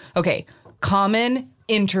 maybe. Okay, common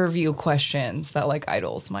interview questions that like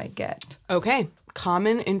idols might get. Okay,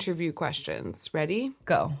 common interview questions. Ready?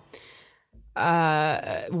 Go.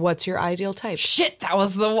 What's your ideal type? Shit, that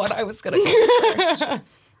was the one I was gonna go first.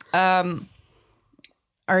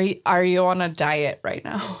 Are you on a diet right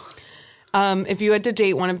now? If you had to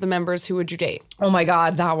date one of the members, who would you date? Oh my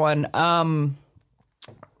God, that one.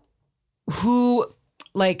 Who,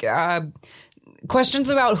 like, questions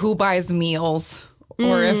about who buys meals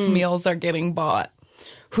or if meals are getting bought.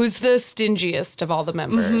 Who's the stingiest of all the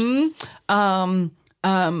members?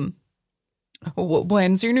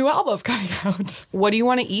 When's your new album coming out? What do you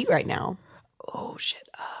want to eat right now? Oh shit.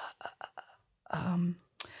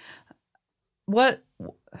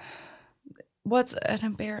 What's an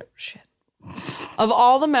embarrassing shit? Of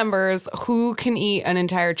all the members, who can eat an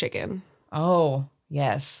entire chicken? Oh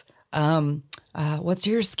yes. What's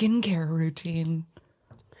your skincare routine?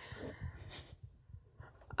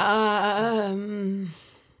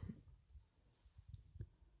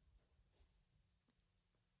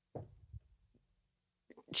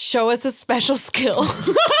 Show us a special skill.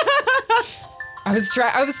 I was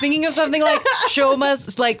thinking of something like show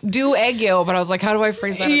must like do egg yolk, but I was like, how do I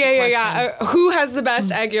phrase that? As a question? Who has the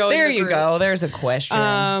best egg yolk? There in the you group? go. There's a question.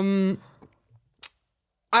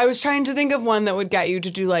 I was trying to think of one that would get you to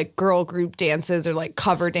do like girl group dances or like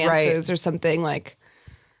cover dances or something like.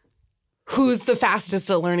 Who's the fastest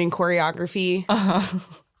at learning choreography?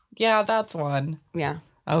 Yeah, that's one. Yeah.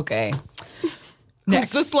 Okay.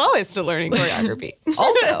 Who's the slowest at learning choreography?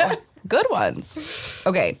 Also, good ones.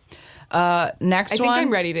 Okay. Next I think one. I'm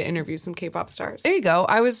ready to interview some K-pop stars. There you go.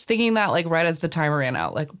 I was thinking that like right as the timer ran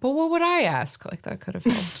out. Like, but what would I ask? Like that could have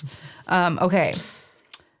helped. Okay.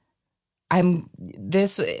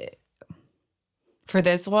 For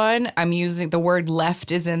this one, I'm using the word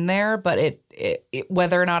left is in there, but it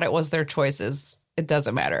whether or not it was their choices, it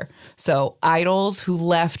doesn't matter. So idols who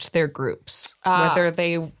left their groups, whether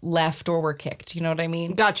they left or were kicked. You know what I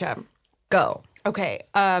mean? Gotcha. Go. Okay.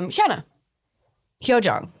 Hyuna.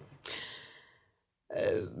 Hyojung.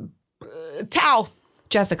 Tao.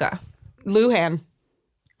 Jessica. Luhan.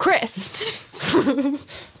 Chris.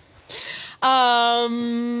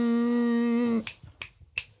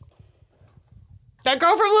 That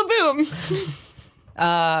girl from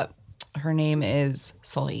Laboom. Her name is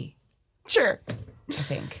Sully. Sure. I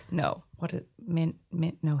think. No. What is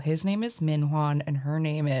no, his name is Minhwan and her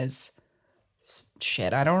name is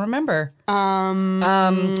shit, I don't remember.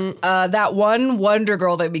 That one Wonder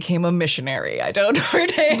Girl that became a missionary. I don't know her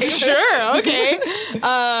name. Sure. Okay.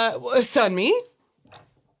 Sunmi.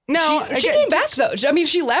 No, She came back though. I mean,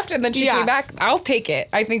 she left and then she came back. I'll take it.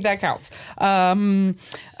 I think that counts.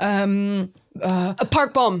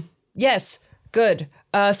 Park Bom. Yes. Good.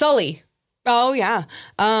 Sully. Oh, yeah.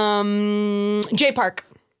 J Park.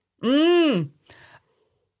 What's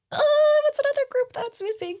another group that's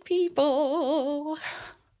missing people?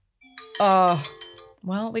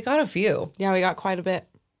 Well, we got a few. Yeah, we got quite a bit.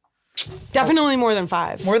 Definitely more than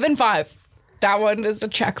 5. More than 5. That one is a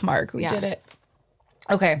check mark. We Yeah. did it.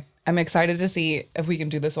 Okay. I'm excited to see if we can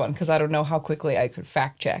do this one because I don't know how quickly I could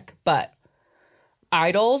fact check. But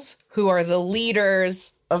idols who are the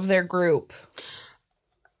leaders of their group.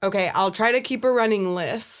 Okay, I'll try to keep a running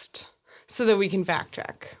list so that we can fact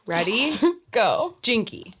check. Ready? Go.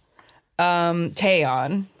 Jinky.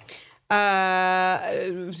 Taeyeon.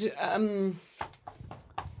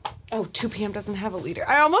 2 PM doesn't have a leader.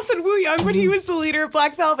 I almost said Woo Young, but he was the leader of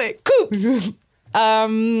Black Velvet. Coops.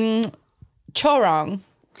 Chorong.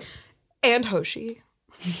 And Hoshi.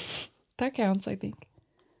 That counts, I think.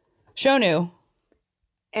 Shonu.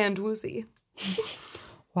 And Woozy.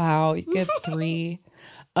 Wow, you get 3.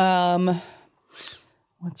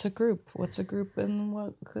 What's a group? What's a group and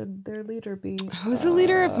what could their leader be? Who's the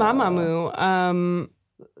leader of Mamamoo?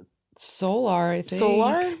 Solar, I think.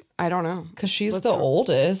 Solar? I don't know. Because she's the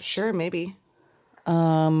oldest. Sure, maybe.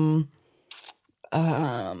 Suho.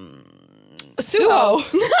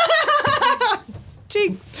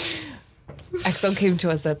 Jinx. EXO came to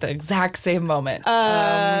us at the exact same moment.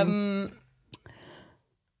 Oh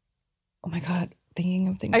my god, thinking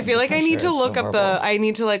of things. I feel like I need to is look so up horrible. I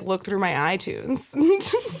need to like look through my iTunes.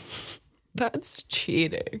 That's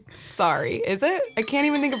cheating. Sorry, is it? I can't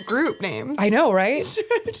even think of group names. I know, right?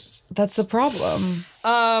 That's the problem.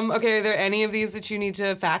 Okay, are there any of these that you need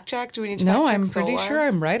to fact check? Do we need to No, fact check I'm pretty Solar? sure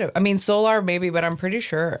I'm right. I mean, Solar maybe, but I'm pretty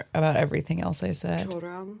sure about everything else I said.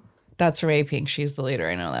 Chorong. That's from A-Pink. She's the leader.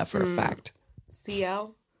 I know that for a fact.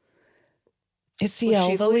 CL? Is CL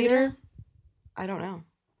she the the leader? leader? I don't know.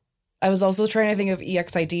 I was also trying to think of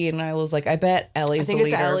EXID, and I was like, I bet Ellie's the think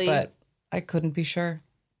it's leader, Ellie. but I couldn't be sure.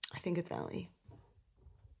 I think it's Ellie.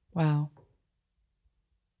 Wow.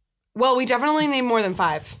 Well, we definitely named more than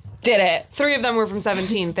 5. Did it. 3 of them were from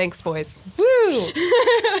 17. Thanks, boys. Woo!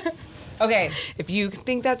 Okay. If you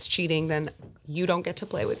think that's cheating, then you don't get to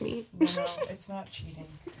play with me. No, it's not cheating.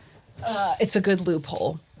 It's a good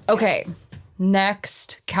loophole. Okay.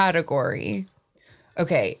 Next category.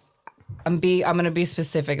 Okay. I'm going to be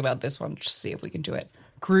specific about this one. Just see if we can do it.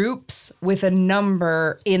 Groups with a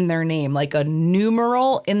number in their name, like a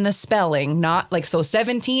numeral in the spelling, not like, so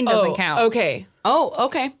 17 doesn't count. Okay. Oh,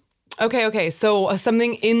 okay. Okay. So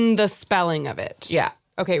something in the spelling of it. Yeah.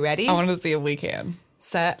 Okay, ready? I want to see if we can.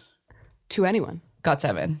 Set to anyone. Got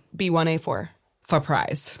 7 B1A4. for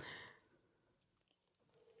prize.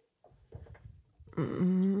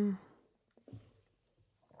 No,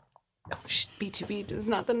 B2B is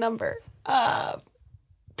not the number.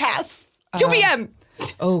 Pass. 2 p.m.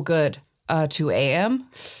 Oh, good. 2 a.m.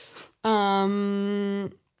 4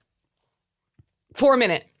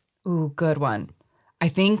 minute. Ooh, good one. I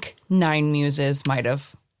think 9 Muses might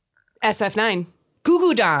have. SF9.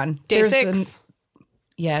 Gugudan. Day There's 6.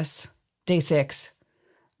 Yes. Day 6.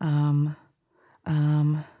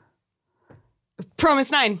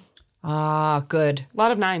 Promise 9. Good. A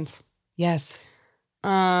lot of 9s. Yes.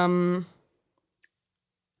 Oh,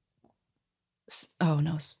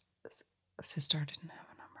 no. Sistar didn't have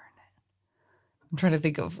a number in it. I'm trying to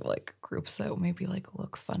think of like groups that maybe like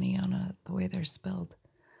look funny on the way they're spelled.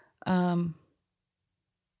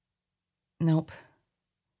 Nope.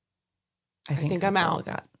 I think I'm that's all out.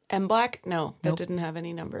 I got. M Black? No, that Nope. didn't have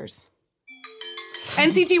any numbers.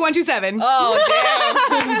 NCT 127. Oh,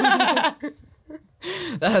 damn.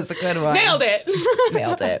 That was a good one. Nailed it.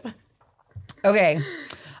 Nailed it. Okay.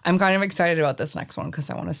 I'm kind of excited about this next one because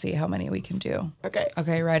I want to see how many we can do. Okay.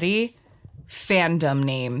 Okay, ready? Fandom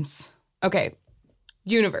names. Okay.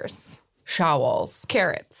 Universe. Shawls.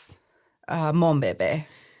 Carrots. Monbebe.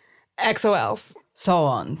 XOLs.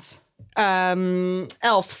 Soons.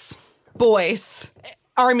 Elves. Boys.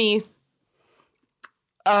 Army.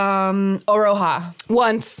 Oroha.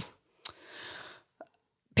 Once.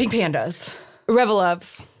 Pink Pandas.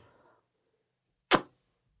 Reveloves.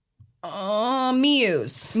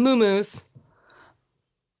 Muse. Moo-moos.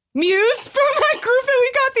 Muse from that group that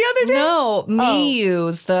we got the other day? No,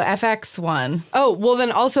 Muse, the FX one. Oh, well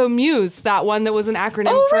then also Muse, that one that was an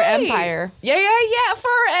acronym for right. Empire. Yeah, for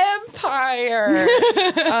Empire.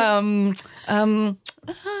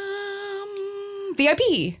 VIP.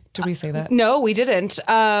 Did we say that? No, we didn't.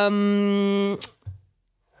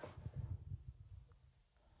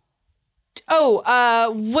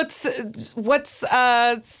 What's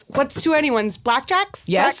to anyone's? Blackjacks?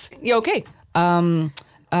 Yes. Yeah, okay.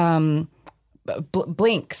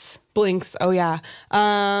 Blinks. Blinks. Oh, yeah.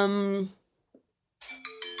 I'm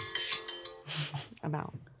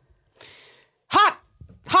out.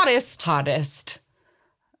 Hottest.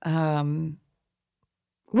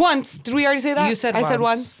 Once. Did we already say that? You said I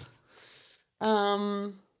once. said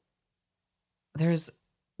once.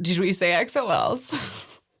 Did we say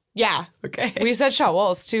XOLs? Yeah. Okay. We said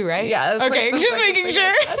Shawls too, right? Yeah. Okay, just making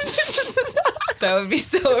sure. That would be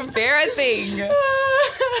so embarrassing.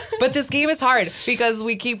 But this game is hard because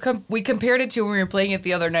we compared it to when we were playing it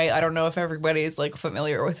the other night. I don't know if everybody's like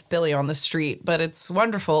familiar with Billy on the Street, but it's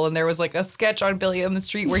wonderful. And there was like a sketch on Billy on the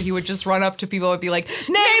Street where he would just run up to people and be like,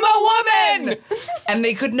 "Name a woman!" And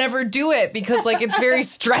they could never do it because like it's very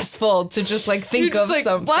stressful to just like think You're of just like,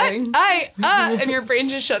 something. What? And your brain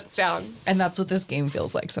just shuts down. And that's what this game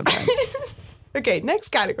feels like sometimes. Okay, next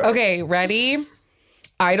category. Okay, ready?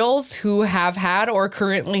 Idols who have had or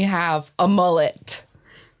currently have a mullet.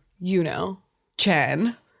 You know.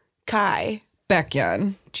 Chen. Kai.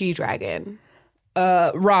 Baekhyun. G-Dragon.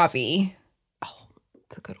 Ravi. Oh,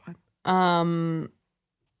 that's a good one.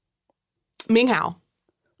 Minghao.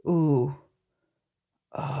 Ooh.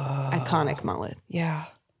 Iconic mullet. Yeah.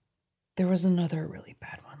 There was another really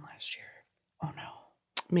bad one last year. Oh, no.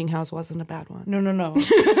 Minghao's wasn't a bad one. No.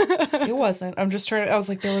 It wasn't. I'm just trying to, I was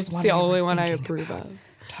like, there was one. It's the only one I approve of.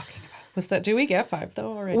 Was that, did we get 5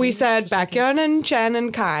 though already? We said Baekhyun and Chen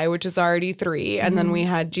and Kai, which is already 3. And then we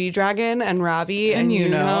had G-Dragon and Ravi and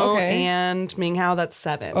Yuno okay. and Minghao. That's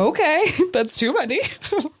 7. Okay. That's too many.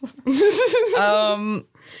 I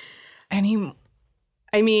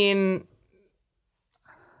mean,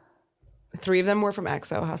 3 of them were from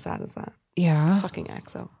EXO. How sad is that? Yeah. Fucking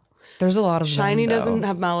EXO. There's a lot of Shiny them, doesn't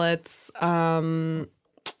have mullets. Monsta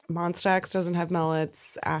X doesn't have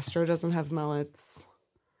mullets. Astro doesn't have mullets.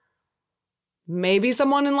 Maybe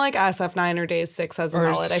someone in like SF9 or Days 6 has a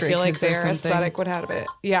mullet. I feel like their aesthetic would have it.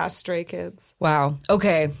 Yeah, Stray Kids. Wow.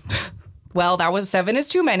 Okay. Well, that was 7 is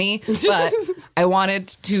too many, but I wanted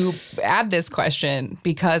to add this question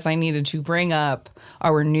because I needed to bring up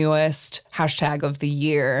our newest hashtag of the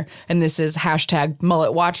year. And this is hashtag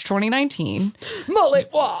Mullet Watch 2019. Mullet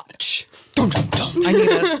Watch. Dum, dum, dum.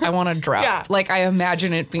 I want to drop. Yeah. Like, I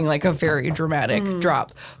imagine it being like a very dramatic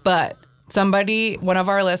drop. But one of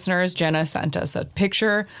our listeners, Jenna, sent us a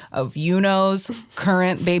picture of Yuno's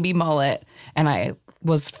current baby mullet. And I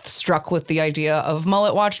was struck with the idea of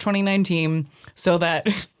Mullet Watch 2019 so that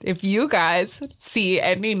if you guys see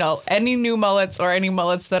any new mullets or any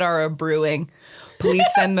mullets that are brewing, please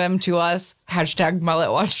send them to us. Hashtag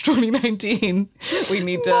Mullet Watch 2019. We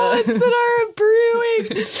need to. Mullets that are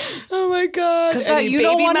brewing. Oh my God. Because that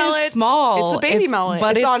one is small. It's a baby mullet.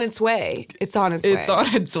 But it's on its way. It's on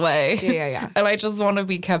its way. Yeah. And I just want to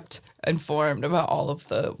be kept informed about all of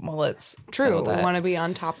the mullets. True. We want to be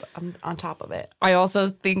on top of it. I also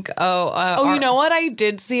think, you know what? I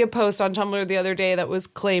did see a post on Tumblr the other day that was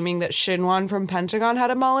claiming that Shinwon from Pentagon had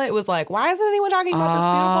a mullet. It was like, why isn't anyone talking about this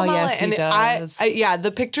beautiful mullet? Yes, he does.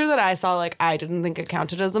 The picture that I saw, like, I didn't think it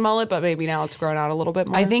counted as a mullet, but maybe now it's grown out a little bit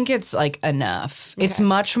more. I think it's like enough. Okay. It's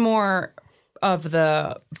much more of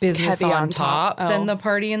the business on top than the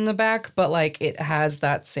party in the back, but like it has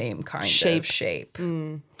that same kind of shape.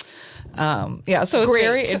 So it's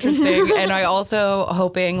very interesting. And I also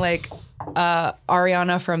hoping like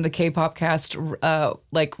Ariana from the K-pop cast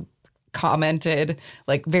commented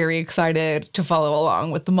like very excited to follow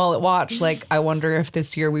along with the mullet watch. Like, I wonder if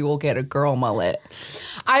this year we will get a girl mullet.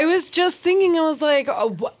 I was just thinking, I was like,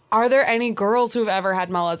 are there any girls who've ever had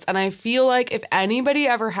mullets? And I feel like if anybody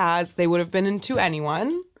ever has, they would have been into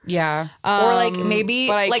anyone. Yeah. Or like maybe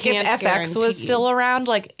like if FX was still around,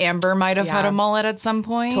 like Amber might have had a mullet at some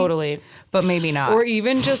point. Totally. But maybe not. Or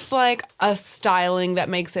even just like a styling that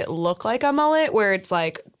makes it look like a mullet where it's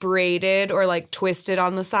like braided or like twisted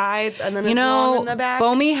on the sides and then it's long in the back.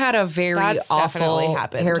 Bomi had a very awful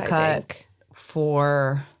haircut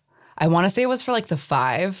for, I want to say it was for like the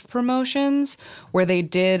 5 promotions where they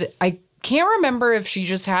did, I can't remember if she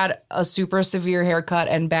just had a super severe haircut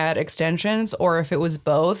and bad extensions or if it was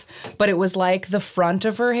both, but it was like the front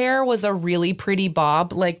of her hair was a really pretty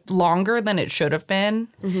bob, like longer than it should have been.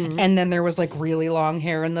 Mm-hmm. And then there was like really long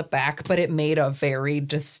hair in the back, but it made a very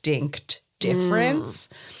distinct difference.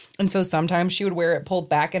 And so sometimes she would wear it pulled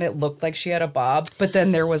back and it looked like she had a bob, but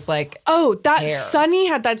then there was like hair. Sunny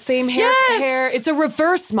had that same hair. It's a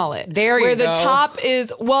reverse mullet. Where the top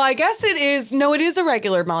is, I guess it is a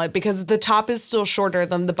regular mullet because the top is still shorter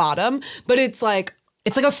than the bottom, but it's like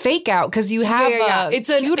It's like a fake out because you have a It's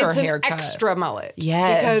cuter an haircut. extra mullet.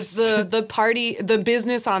 Yes. Because the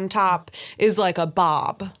business on top is like a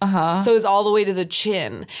bob. So it's all the way to the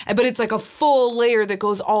chin. But it's like a full layer that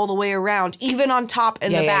goes all the way around, even on top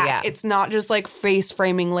and the back. yeah. It's not just like face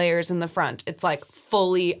framing layers in the front. It's like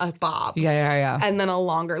fully a bob. Yeah. And then a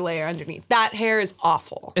longer layer underneath. That hair is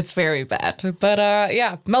awful. It's very bad. But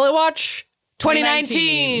yeah, Mullet Watch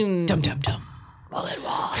 2019. Dum dum dum. Mullet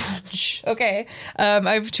Watch. Okay.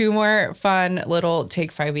 I have 2 more fun little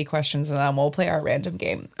Take 5e questions and then we'll play our random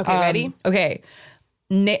game. Okay, ready? Okay.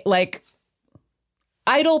 Like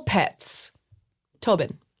idol pets.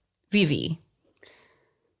 Tobin. Vivi.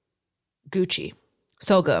 Gucci.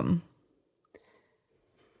 Sogum.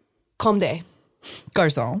 Comde.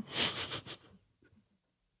 Garçon.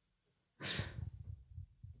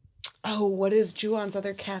 Oh, what is Juon's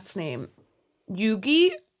other cat's name?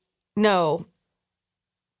 Yugi? No.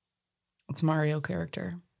 It's a Mario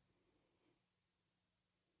character.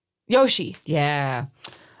 Yoshi. Yeah.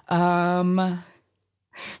 Oh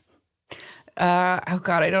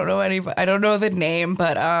God, I don't know I don't know the name,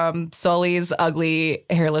 but Sully's ugly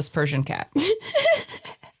hairless Persian cat.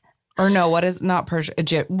 Or no, what is not Persian?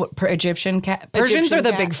 Egyptian cat. Persians Egyptian are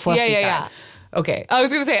the cat. big fluffy Yeah. cat. Okay. I was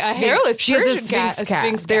going to say a hairless She has a Persian cat. Sphinx A cat.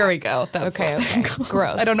 Sphinx There cat. we go. That's Okay.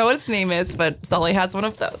 Gross. I don't know what its name is, but Sully has one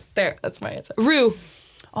of those. There, that's my answer. Rue.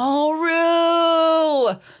 Oh,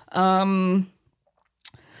 Rue.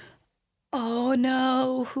 Oh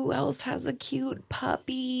no, who else has a cute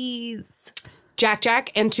puppies?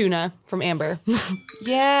 Jack and Tuna from Amber.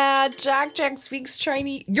 Yeah, Jack speaks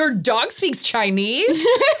Chinese. Your dog speaks Chinese?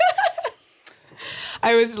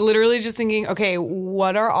 I was literally just thinking, okay,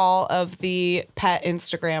 what are all of the pet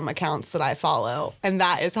Instagram accounts that I follow? And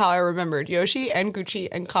that is how I remembered Yoshi and Gucci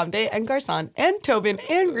and Comde and Garçon and Tobin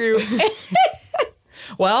and Rue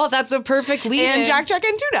Well, that's a perfect lead and in. Jack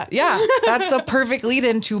and Tuna. Yeah, that's a perfect lead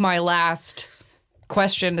into my last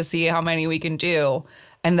question to see how many we can do.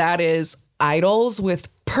 And that is idols with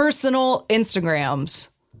personal Instagrams.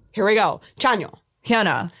 Here we go. Chanyeol.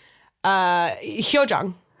 Hyuna.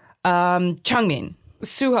 Hyojang. Changmin.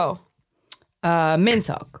 Suho.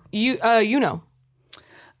 Minsuk. Yuno.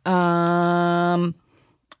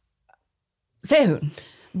 Sehun.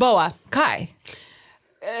 Boa. Kai.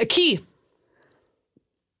 Ki.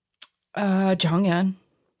 Jonghyun.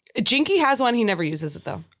 Jinky has one. He never uses it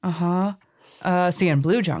though. CN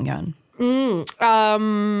Blue Jonghyun.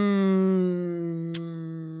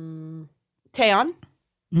 Taeyeon.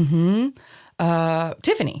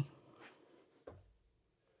 Tiffany.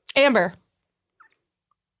 Amber.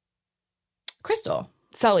 Crystal.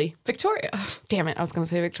 Sully. Victoria. Damn it. I was going to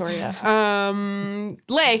say Victoria.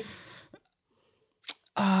 Lay.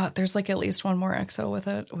 There's like at least one more EXO with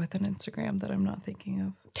an Instagram that I'm not thinking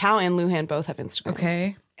of. Tao and Luhan both have Instagrams.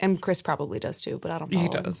 Okay. And Chris probably does too, but I don't follow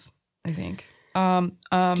He him. does, I think.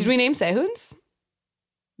 Did we name Sehun's?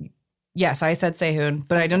 Yes, I said Sehun,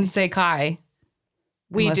 but I didn't say Kai.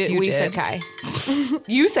 We Unless did. you We did. said Kai.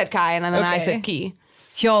 You said Kai, and then I Okay. said Ki.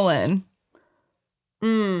 Hyolyn.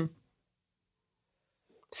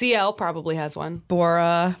 CL probably has one.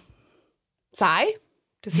 Bora. Psy?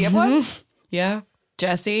 Does he have one? Yeah.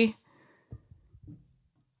 Jesse.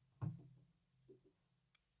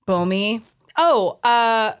 Bomi. Oh,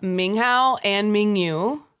 Minghao and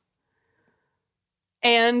Mingyu.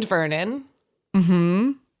 And Vernon.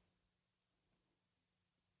 Mm-hmm.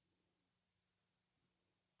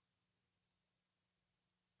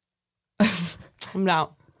 I'm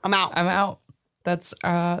out. I'm out. That's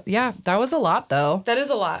yeah, that was a lot though. That is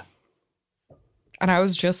a lot. And I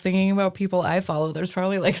was just thinking about people I follow. There's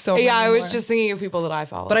probably like so many Yeah, I was more. just thinking of people that I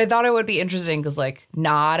follow. But I thought it would be interesting because like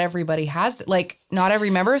not everybody has like not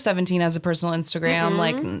every member of 17 has a personal Instagram.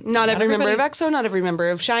 Like not every member of everybody- EXO, not every member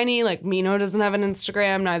of Shiny. Like Mino doesn't have an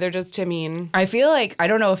Instagram, neither does Timeen. I feel like I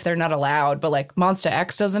don't know if they're not allowed, but like Monsta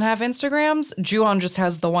X doesn't have Instagrams. Juon just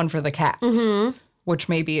has the one for the cats, which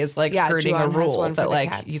maybe is like Yeah, skirting Juon a has rule one for that the like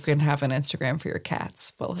cats. you can have an Instagram for your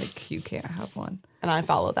cats, but like you can't have one. And I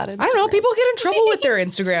follow that Instagram. I don't know. People get in trouble with their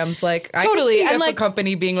Instagrams. Like I Totally, could see and, if like- a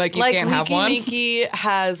company being like you like can't have one. Miki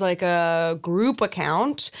has like a group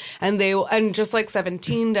account, and just like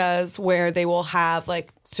 17 does, where they will have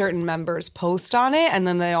like certain members post on it, and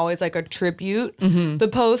then they always like attribute the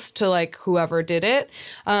post to like whoever did it.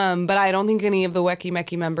 But I don't think any of the Weki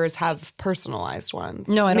Meki members have personalized ones.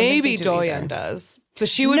 No, I don't think Maybe they do Doyeon either. does. So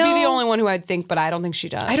she would be the No. only one who I'd think, but I don't think she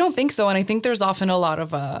does. I don't think so. And I think there's often a lot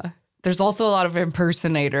of there's also a lot of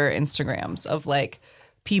impersonator Instagrams of like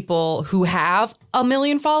people who have 1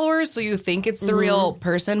 million followers, so you think it's the real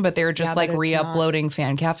person, but they're just but it's re-uploading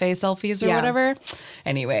fan cafe selfies or Yeah. whatever.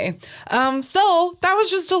 Anyway, so that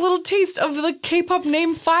was just a little taste of the K-pop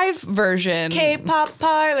Name 5 version. K-pop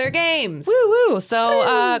parlor games. Woo woo.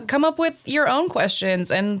 So come up with your own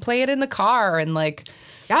questions and play it in the car and like.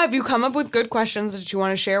 Yeah, if you come up with good questions that you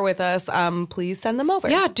want to share with us, please send them over.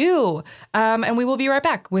 Yeah, do. And we will be right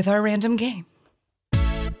back with our random game.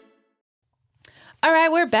 All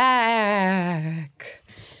right, we're back.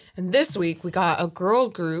 And this week we got a girl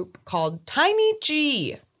group called Tiny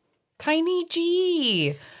G. Tiny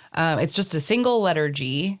G. It's just a single letter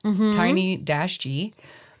G. Tiny dash G.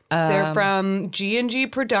 They're from G&G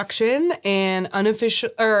Production and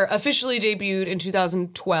officially debuted in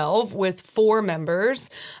 2012 with 4 members.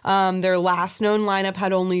 Their last known lineup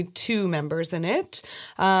had only 2 members in it.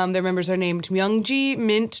 Their members are named Myungji,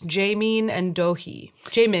 Mint, Jaemin, and Dohee.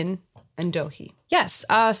 Jaemin and Dohee. Yes.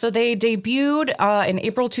 So they debuted in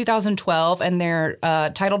April 2012, and their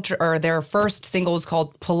their first single is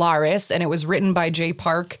called Polaris, and it was written by Jay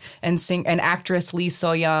Park and actress Lee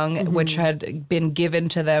So-young, which had been given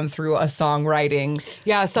to them through a songwriting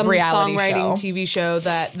some reality songwriting show. TV show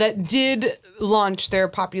that did launch their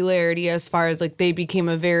popularity as far as like they became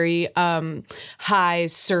a very high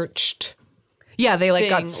searched Yeah, they like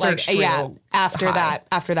got thing. searched Like, real after high. that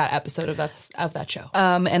episode of that show.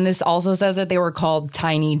 And this also says that they were called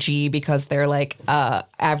Tiny G because their like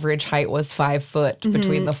average height was 5 foot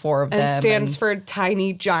between the 4 of them. And stands for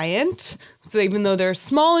tiny giant. So even though they're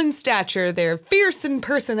small in stature, they're fierce in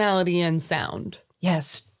personality and sound.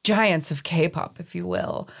 Yes, giants of K-pop, if you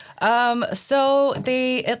will. So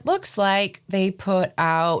it looks like they put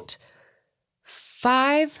out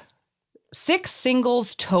 6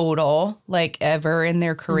 singles total, like ever in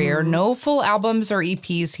their career. No full albums or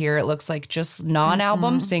EPs here. It looks like just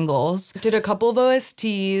non-album singles. Did a couple of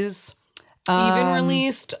OSTs. Even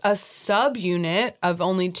released a subunit of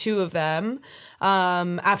only 2 of them.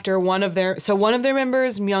 After one of their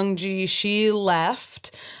members, Myungji, she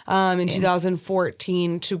left in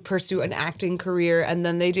 2014 to pursue an acting career, and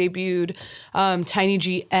then they debuted Tiny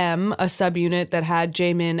GM, a subunit that had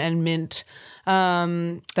Jaemin and Mint.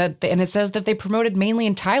 And it says that they promoted mainly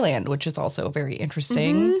in Thailand, which is also very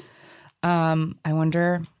interesting. I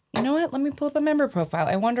wonder, you know what? Let me pull up a member profile.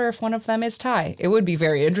 I wonder if one of them is Thai. It would be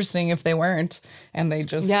very interesting if they weren't, and they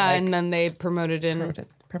just and then they promoted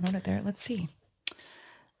there. Let's see.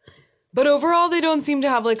 But overall, they don't seem to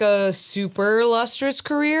have like a super lustrous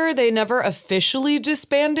career. They never officially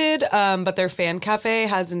disbanded, but their fan cafe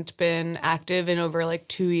hasn't been active in over like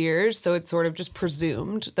 2 years. So it's sort of just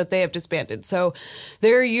presumed that they have disbanded. So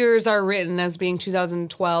their years are written as being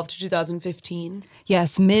 2012 to 2015.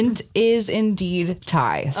 Yes, Mint is indeed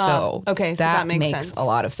Thai. So okay, so that makes sense. A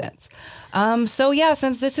lot of sense. So yeah,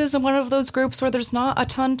 since this is one of those groups where there's not a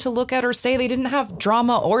ton to look at or say, they didn't have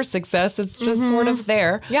drama or success. It's just sort of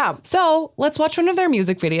there. Yeah. So let's watch one of their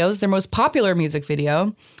music videos. Their most popular music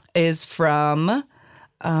video is from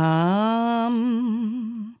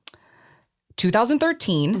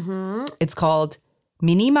 2013. It's called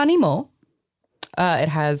Mini Mani Mo. It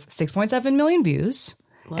has 6.7 million views.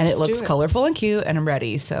 And it looks colorful and cute, and I'm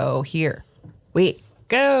ready. So here we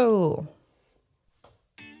go.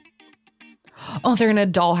 Oh, they're in a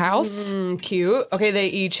dollhouse. Cute. Okay, they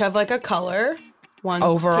each have like a color. One's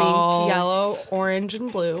Overalls. pink, yellow, orange, and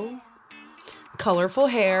blue. Colorful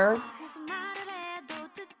hair.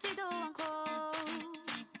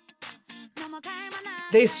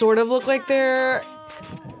 They sort of look like they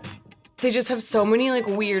just have so many like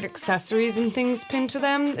weird accessories and things pinned to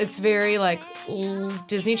them. It's very like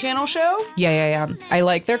Disney Channel show. Yeah. I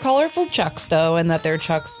like their colorful chucks though, and that their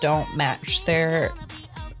chucks don't match their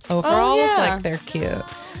overalls. yeah. Like they're cute.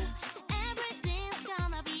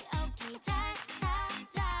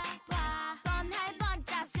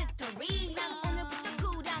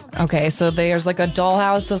 Okay, so there's like a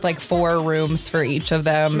dollhouse with like 4 rooms for each of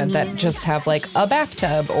them and that just have like a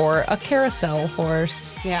bathtub or a carousel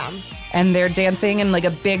horse. Yeah. And they're dancing in like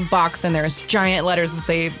a big box and there's giant letters that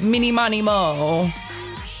say Mini Mani Mo.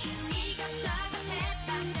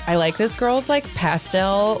 I like this girl's like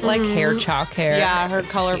pastel, like hair chalk hair. Yeah, her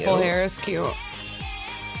It's colorful cute. hair is cute.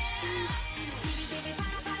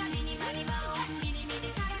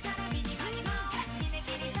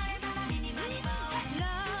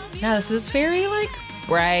 Yeah, this is very like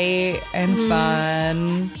bright and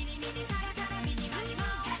fun.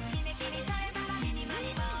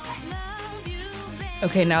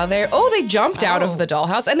 Okay, now they jumped out of the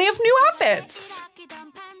dollhouse and they have new outfits.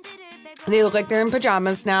 They look like they're in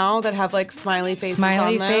pajamas now that have like smiley faces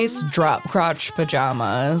Smiley on them. face drop crotch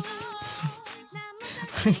pajamas.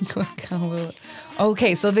 Look a little-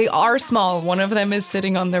 Okay, so they are small. One of them is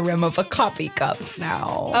sitting on the rim of a coffee cup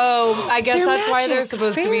now. Oh, I guess They're that's why they're magic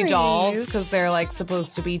supposed to be dolls, fairies. because they're like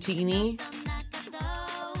supposed to be teeny.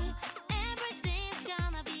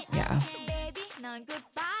 Yeah.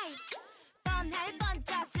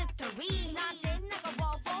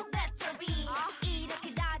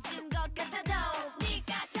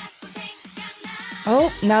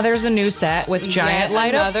 Oh, now there's a new set with giant Yet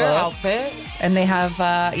light up another books. outfit. And they have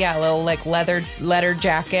little like leather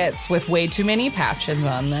jackets with way too many patches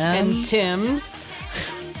on them. And Tim's.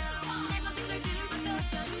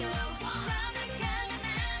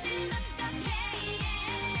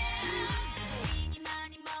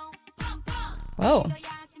 Whoa.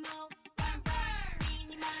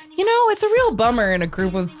 You know, it's a real bummer in a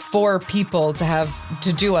group of 4 people to have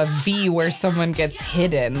to do a V where someone gets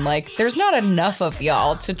hidden. Like, there's not enough of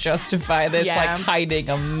y'all to justify this, Yeah. like, hiding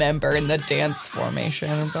a member in the dance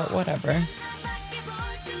formation, but whatever.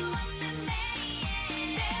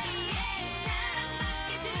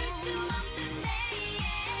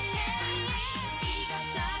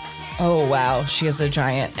 Oh, wow. She has a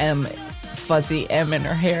giant fuzzy M in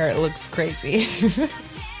her hair. It looks crazy.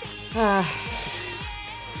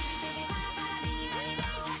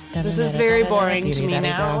 This is very boring to me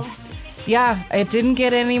now. Yeah, it didn't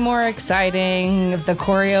get any more exciting. The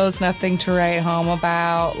choreo's nothing to write home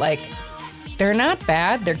about. Like, they're not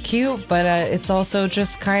bad. They're cute, but it's also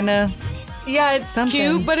just kind of... Yeah, it's Something.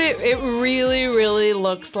 cute, but it really, really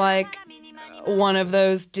looks like one of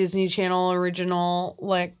those Disney Channel original,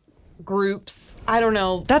 like, groups. I don't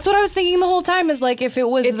know. That's what I was thinking the whole time, is like if it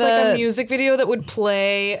was It's like a music video that would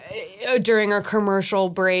play during a commercial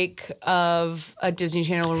break of a Disney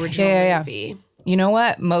Channel original movie. You know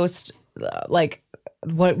what? What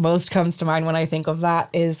most comes to mind when I think of that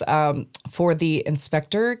is for the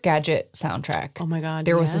Inspector Gadget soundtrack. Oh my God.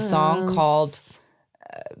 There was a song called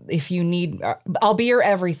If You Need I'll Be Your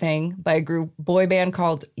Everything by a boy band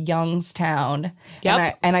called Youngstown.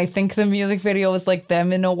 Yep. And I think the music video was like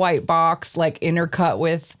them in a white box, like intercut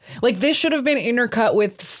with, like, this should have been intercut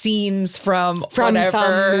with scenes from some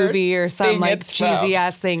whatever movie or some thing like it's cheesy from.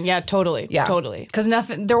 ass thing. Yeah, totally. Yeah, Totally. Because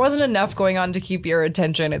there wasn't enough going on to keep your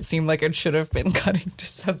attention. It seemed like it should have been cutting to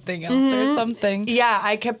something else or something. Yeah,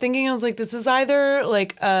 I kept thinking, I was like, this is either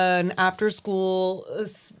like an after school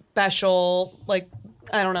special, like,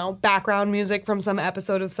 I don't know, background music from some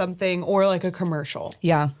episode of something, or like a commercial.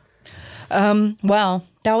 Yeah. Well,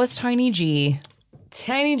 that was Tiny G.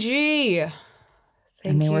 Tiny G.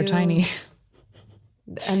 And they were tiny.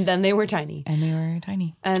 And then they were tiny. And they were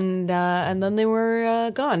tiny. And then they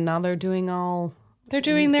were gone. Now they're doing all They're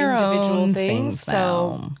doing their individual own things. things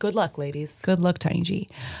So now. good luck, ladies. Good luck, Tiny G.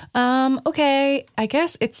 Okay, I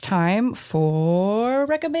guess it's time for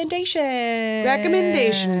recommendations.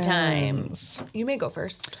 Recommendation times. You may go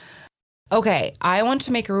first. Okay, I want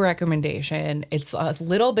to make a recommendation. It's a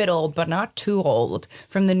little bit old, but not too old,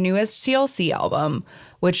 from the newest TLC album,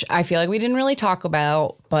 which I feel like we didn't really talk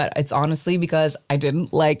about, but it's honestly because I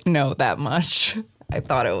didn't like Know that much. I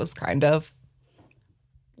thought it was kind of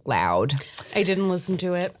loud. I didn't listen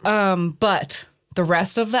to it. But the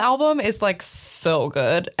rest of the album is like so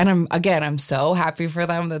good. And I'm so happy for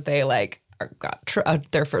them that they like got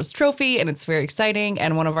their first trophy, and it's very exciting.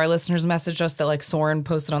 And one of our listeners messaged us that like Soren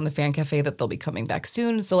posted on the fan cafe that they'll be coming back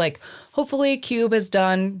soon. So like hopefully Cube has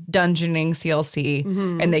done dungeoning CLC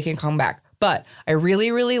and they can come back. But I really,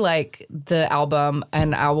 really like the album,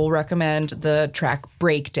 and I will recommend the track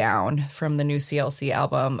Breakdown from the new CLC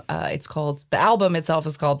album. The album itself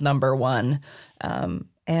is called Number One.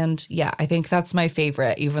 And yeah, I think that's my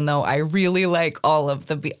favorite, even though I really like all of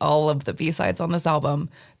the B-sides on this album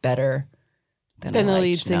better than Than I the liked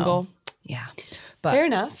lead No. single. Yeah. But Fair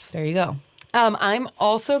enough. there you go. I'm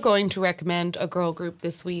also going to recommend a girl group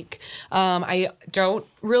this week. I don't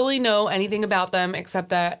really know anything about them except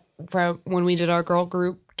that from when we did our girl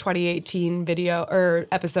group 2018 video or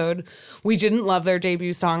episode, we didn't love their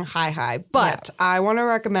debut song Hi Hi, but I want to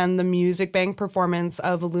recommend the Music Bank performance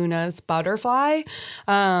of Luna's Butterfly.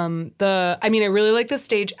 I really like the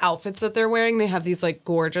stage outfits that they're wearing. They have these like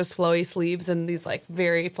gorgeous flowy sleeves and these like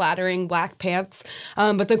very flattering black pants.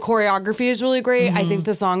 But the choreography is really great. I think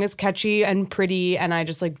the song is catchy and pretty, and I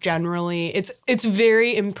just like generally it's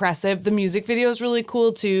very impressive. The music video is really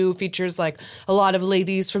cool too. Features like a lot of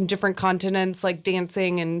ladies from different continents like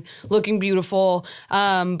dancing and looking beautiful.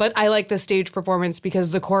 But I like the stage performance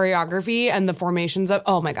because the choreography and the formations of,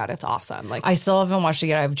 oh my God, it's awesome. Like, I still haven't watched it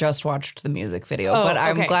yet. I've just watched the music video, Oh, but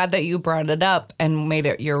I'm okay. glad that you brought it up and made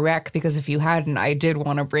it your rec, because if you hadn't, I did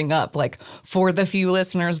want to bring up, like, for the few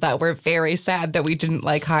listeners that were very sad that we didn't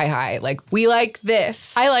like Hi, like, we like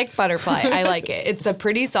this. I like Butterfly. I like it. It's a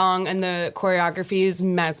pretty song, and the choreography is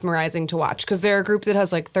mesmerizing to watch because they're a group that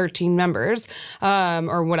has like 13 members,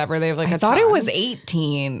 or whatever. They have like I a thought it ton. was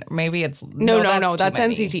 18. Maybe it's No, that's that's too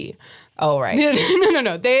many. NCT. Oh, right.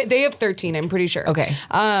 No. They have 13, I'm pretty sure. Okay.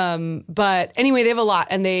 But anyway, they have a lot,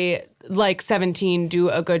 and they, like 17, do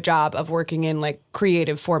a good job of working in like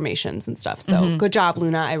creative formations and stuff. So good job,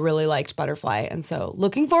 Luna. I really liked Butterfly, and so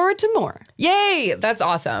looking forward to more. Yay! That's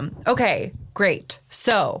awesome. Okay, great.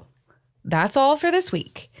 So that's all for this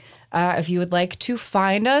week. If you would like to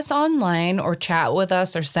find us online or chat with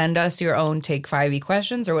us or send us your own Take 5e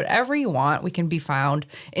questions or whatever you want, we can be found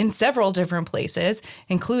in several different places,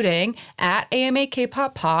 including at AMA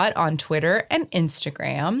K-Pop Pod on Twitter and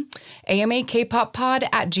Instagram,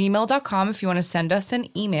 amakpoppod@gmail.com if you want to send us an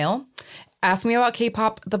email. Ask Me About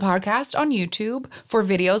K-Pop, the podcast on YouTube for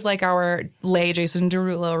videos like our Lay Jason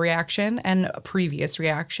Derulo reaction and previous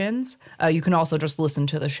reactions. You can also just listen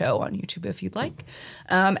to the show on YouTube if you'd like.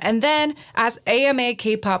 And then as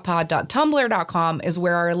amakpoppod.tumblr.com is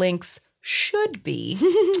where our links should be.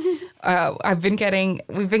 We've been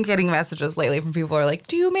getting messages lately from people who are like,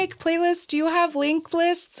 do you make playlists? Do you have link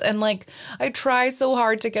lists? And like, I try so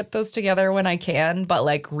hard to get those together when I can, but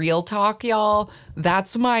like, real talk, y'all,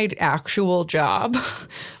 that's my actual job.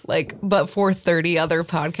 Like, but for 30 other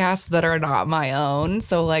podcasts that are not my own.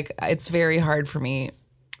 So like, it's very hard for me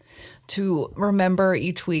to remember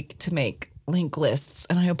each week to make link lists,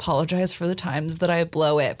 and I apologize for the times that I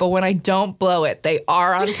blow it, but when I don't blow it, they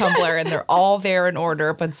are on Tumblr and they're all there in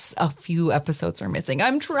order, but a few episodes are missing.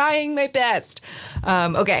 I'm trying my best.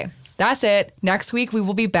 Okay, that's it. Next week we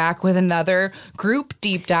will be back with another group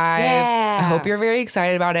deep dive. Yeah. I hope you're very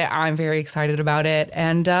excited about it. I'm very excited about it,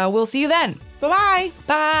 and we'll see you then. Bye-bye.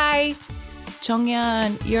 Bye.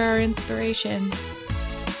 Chonghyun, you're our inspiration.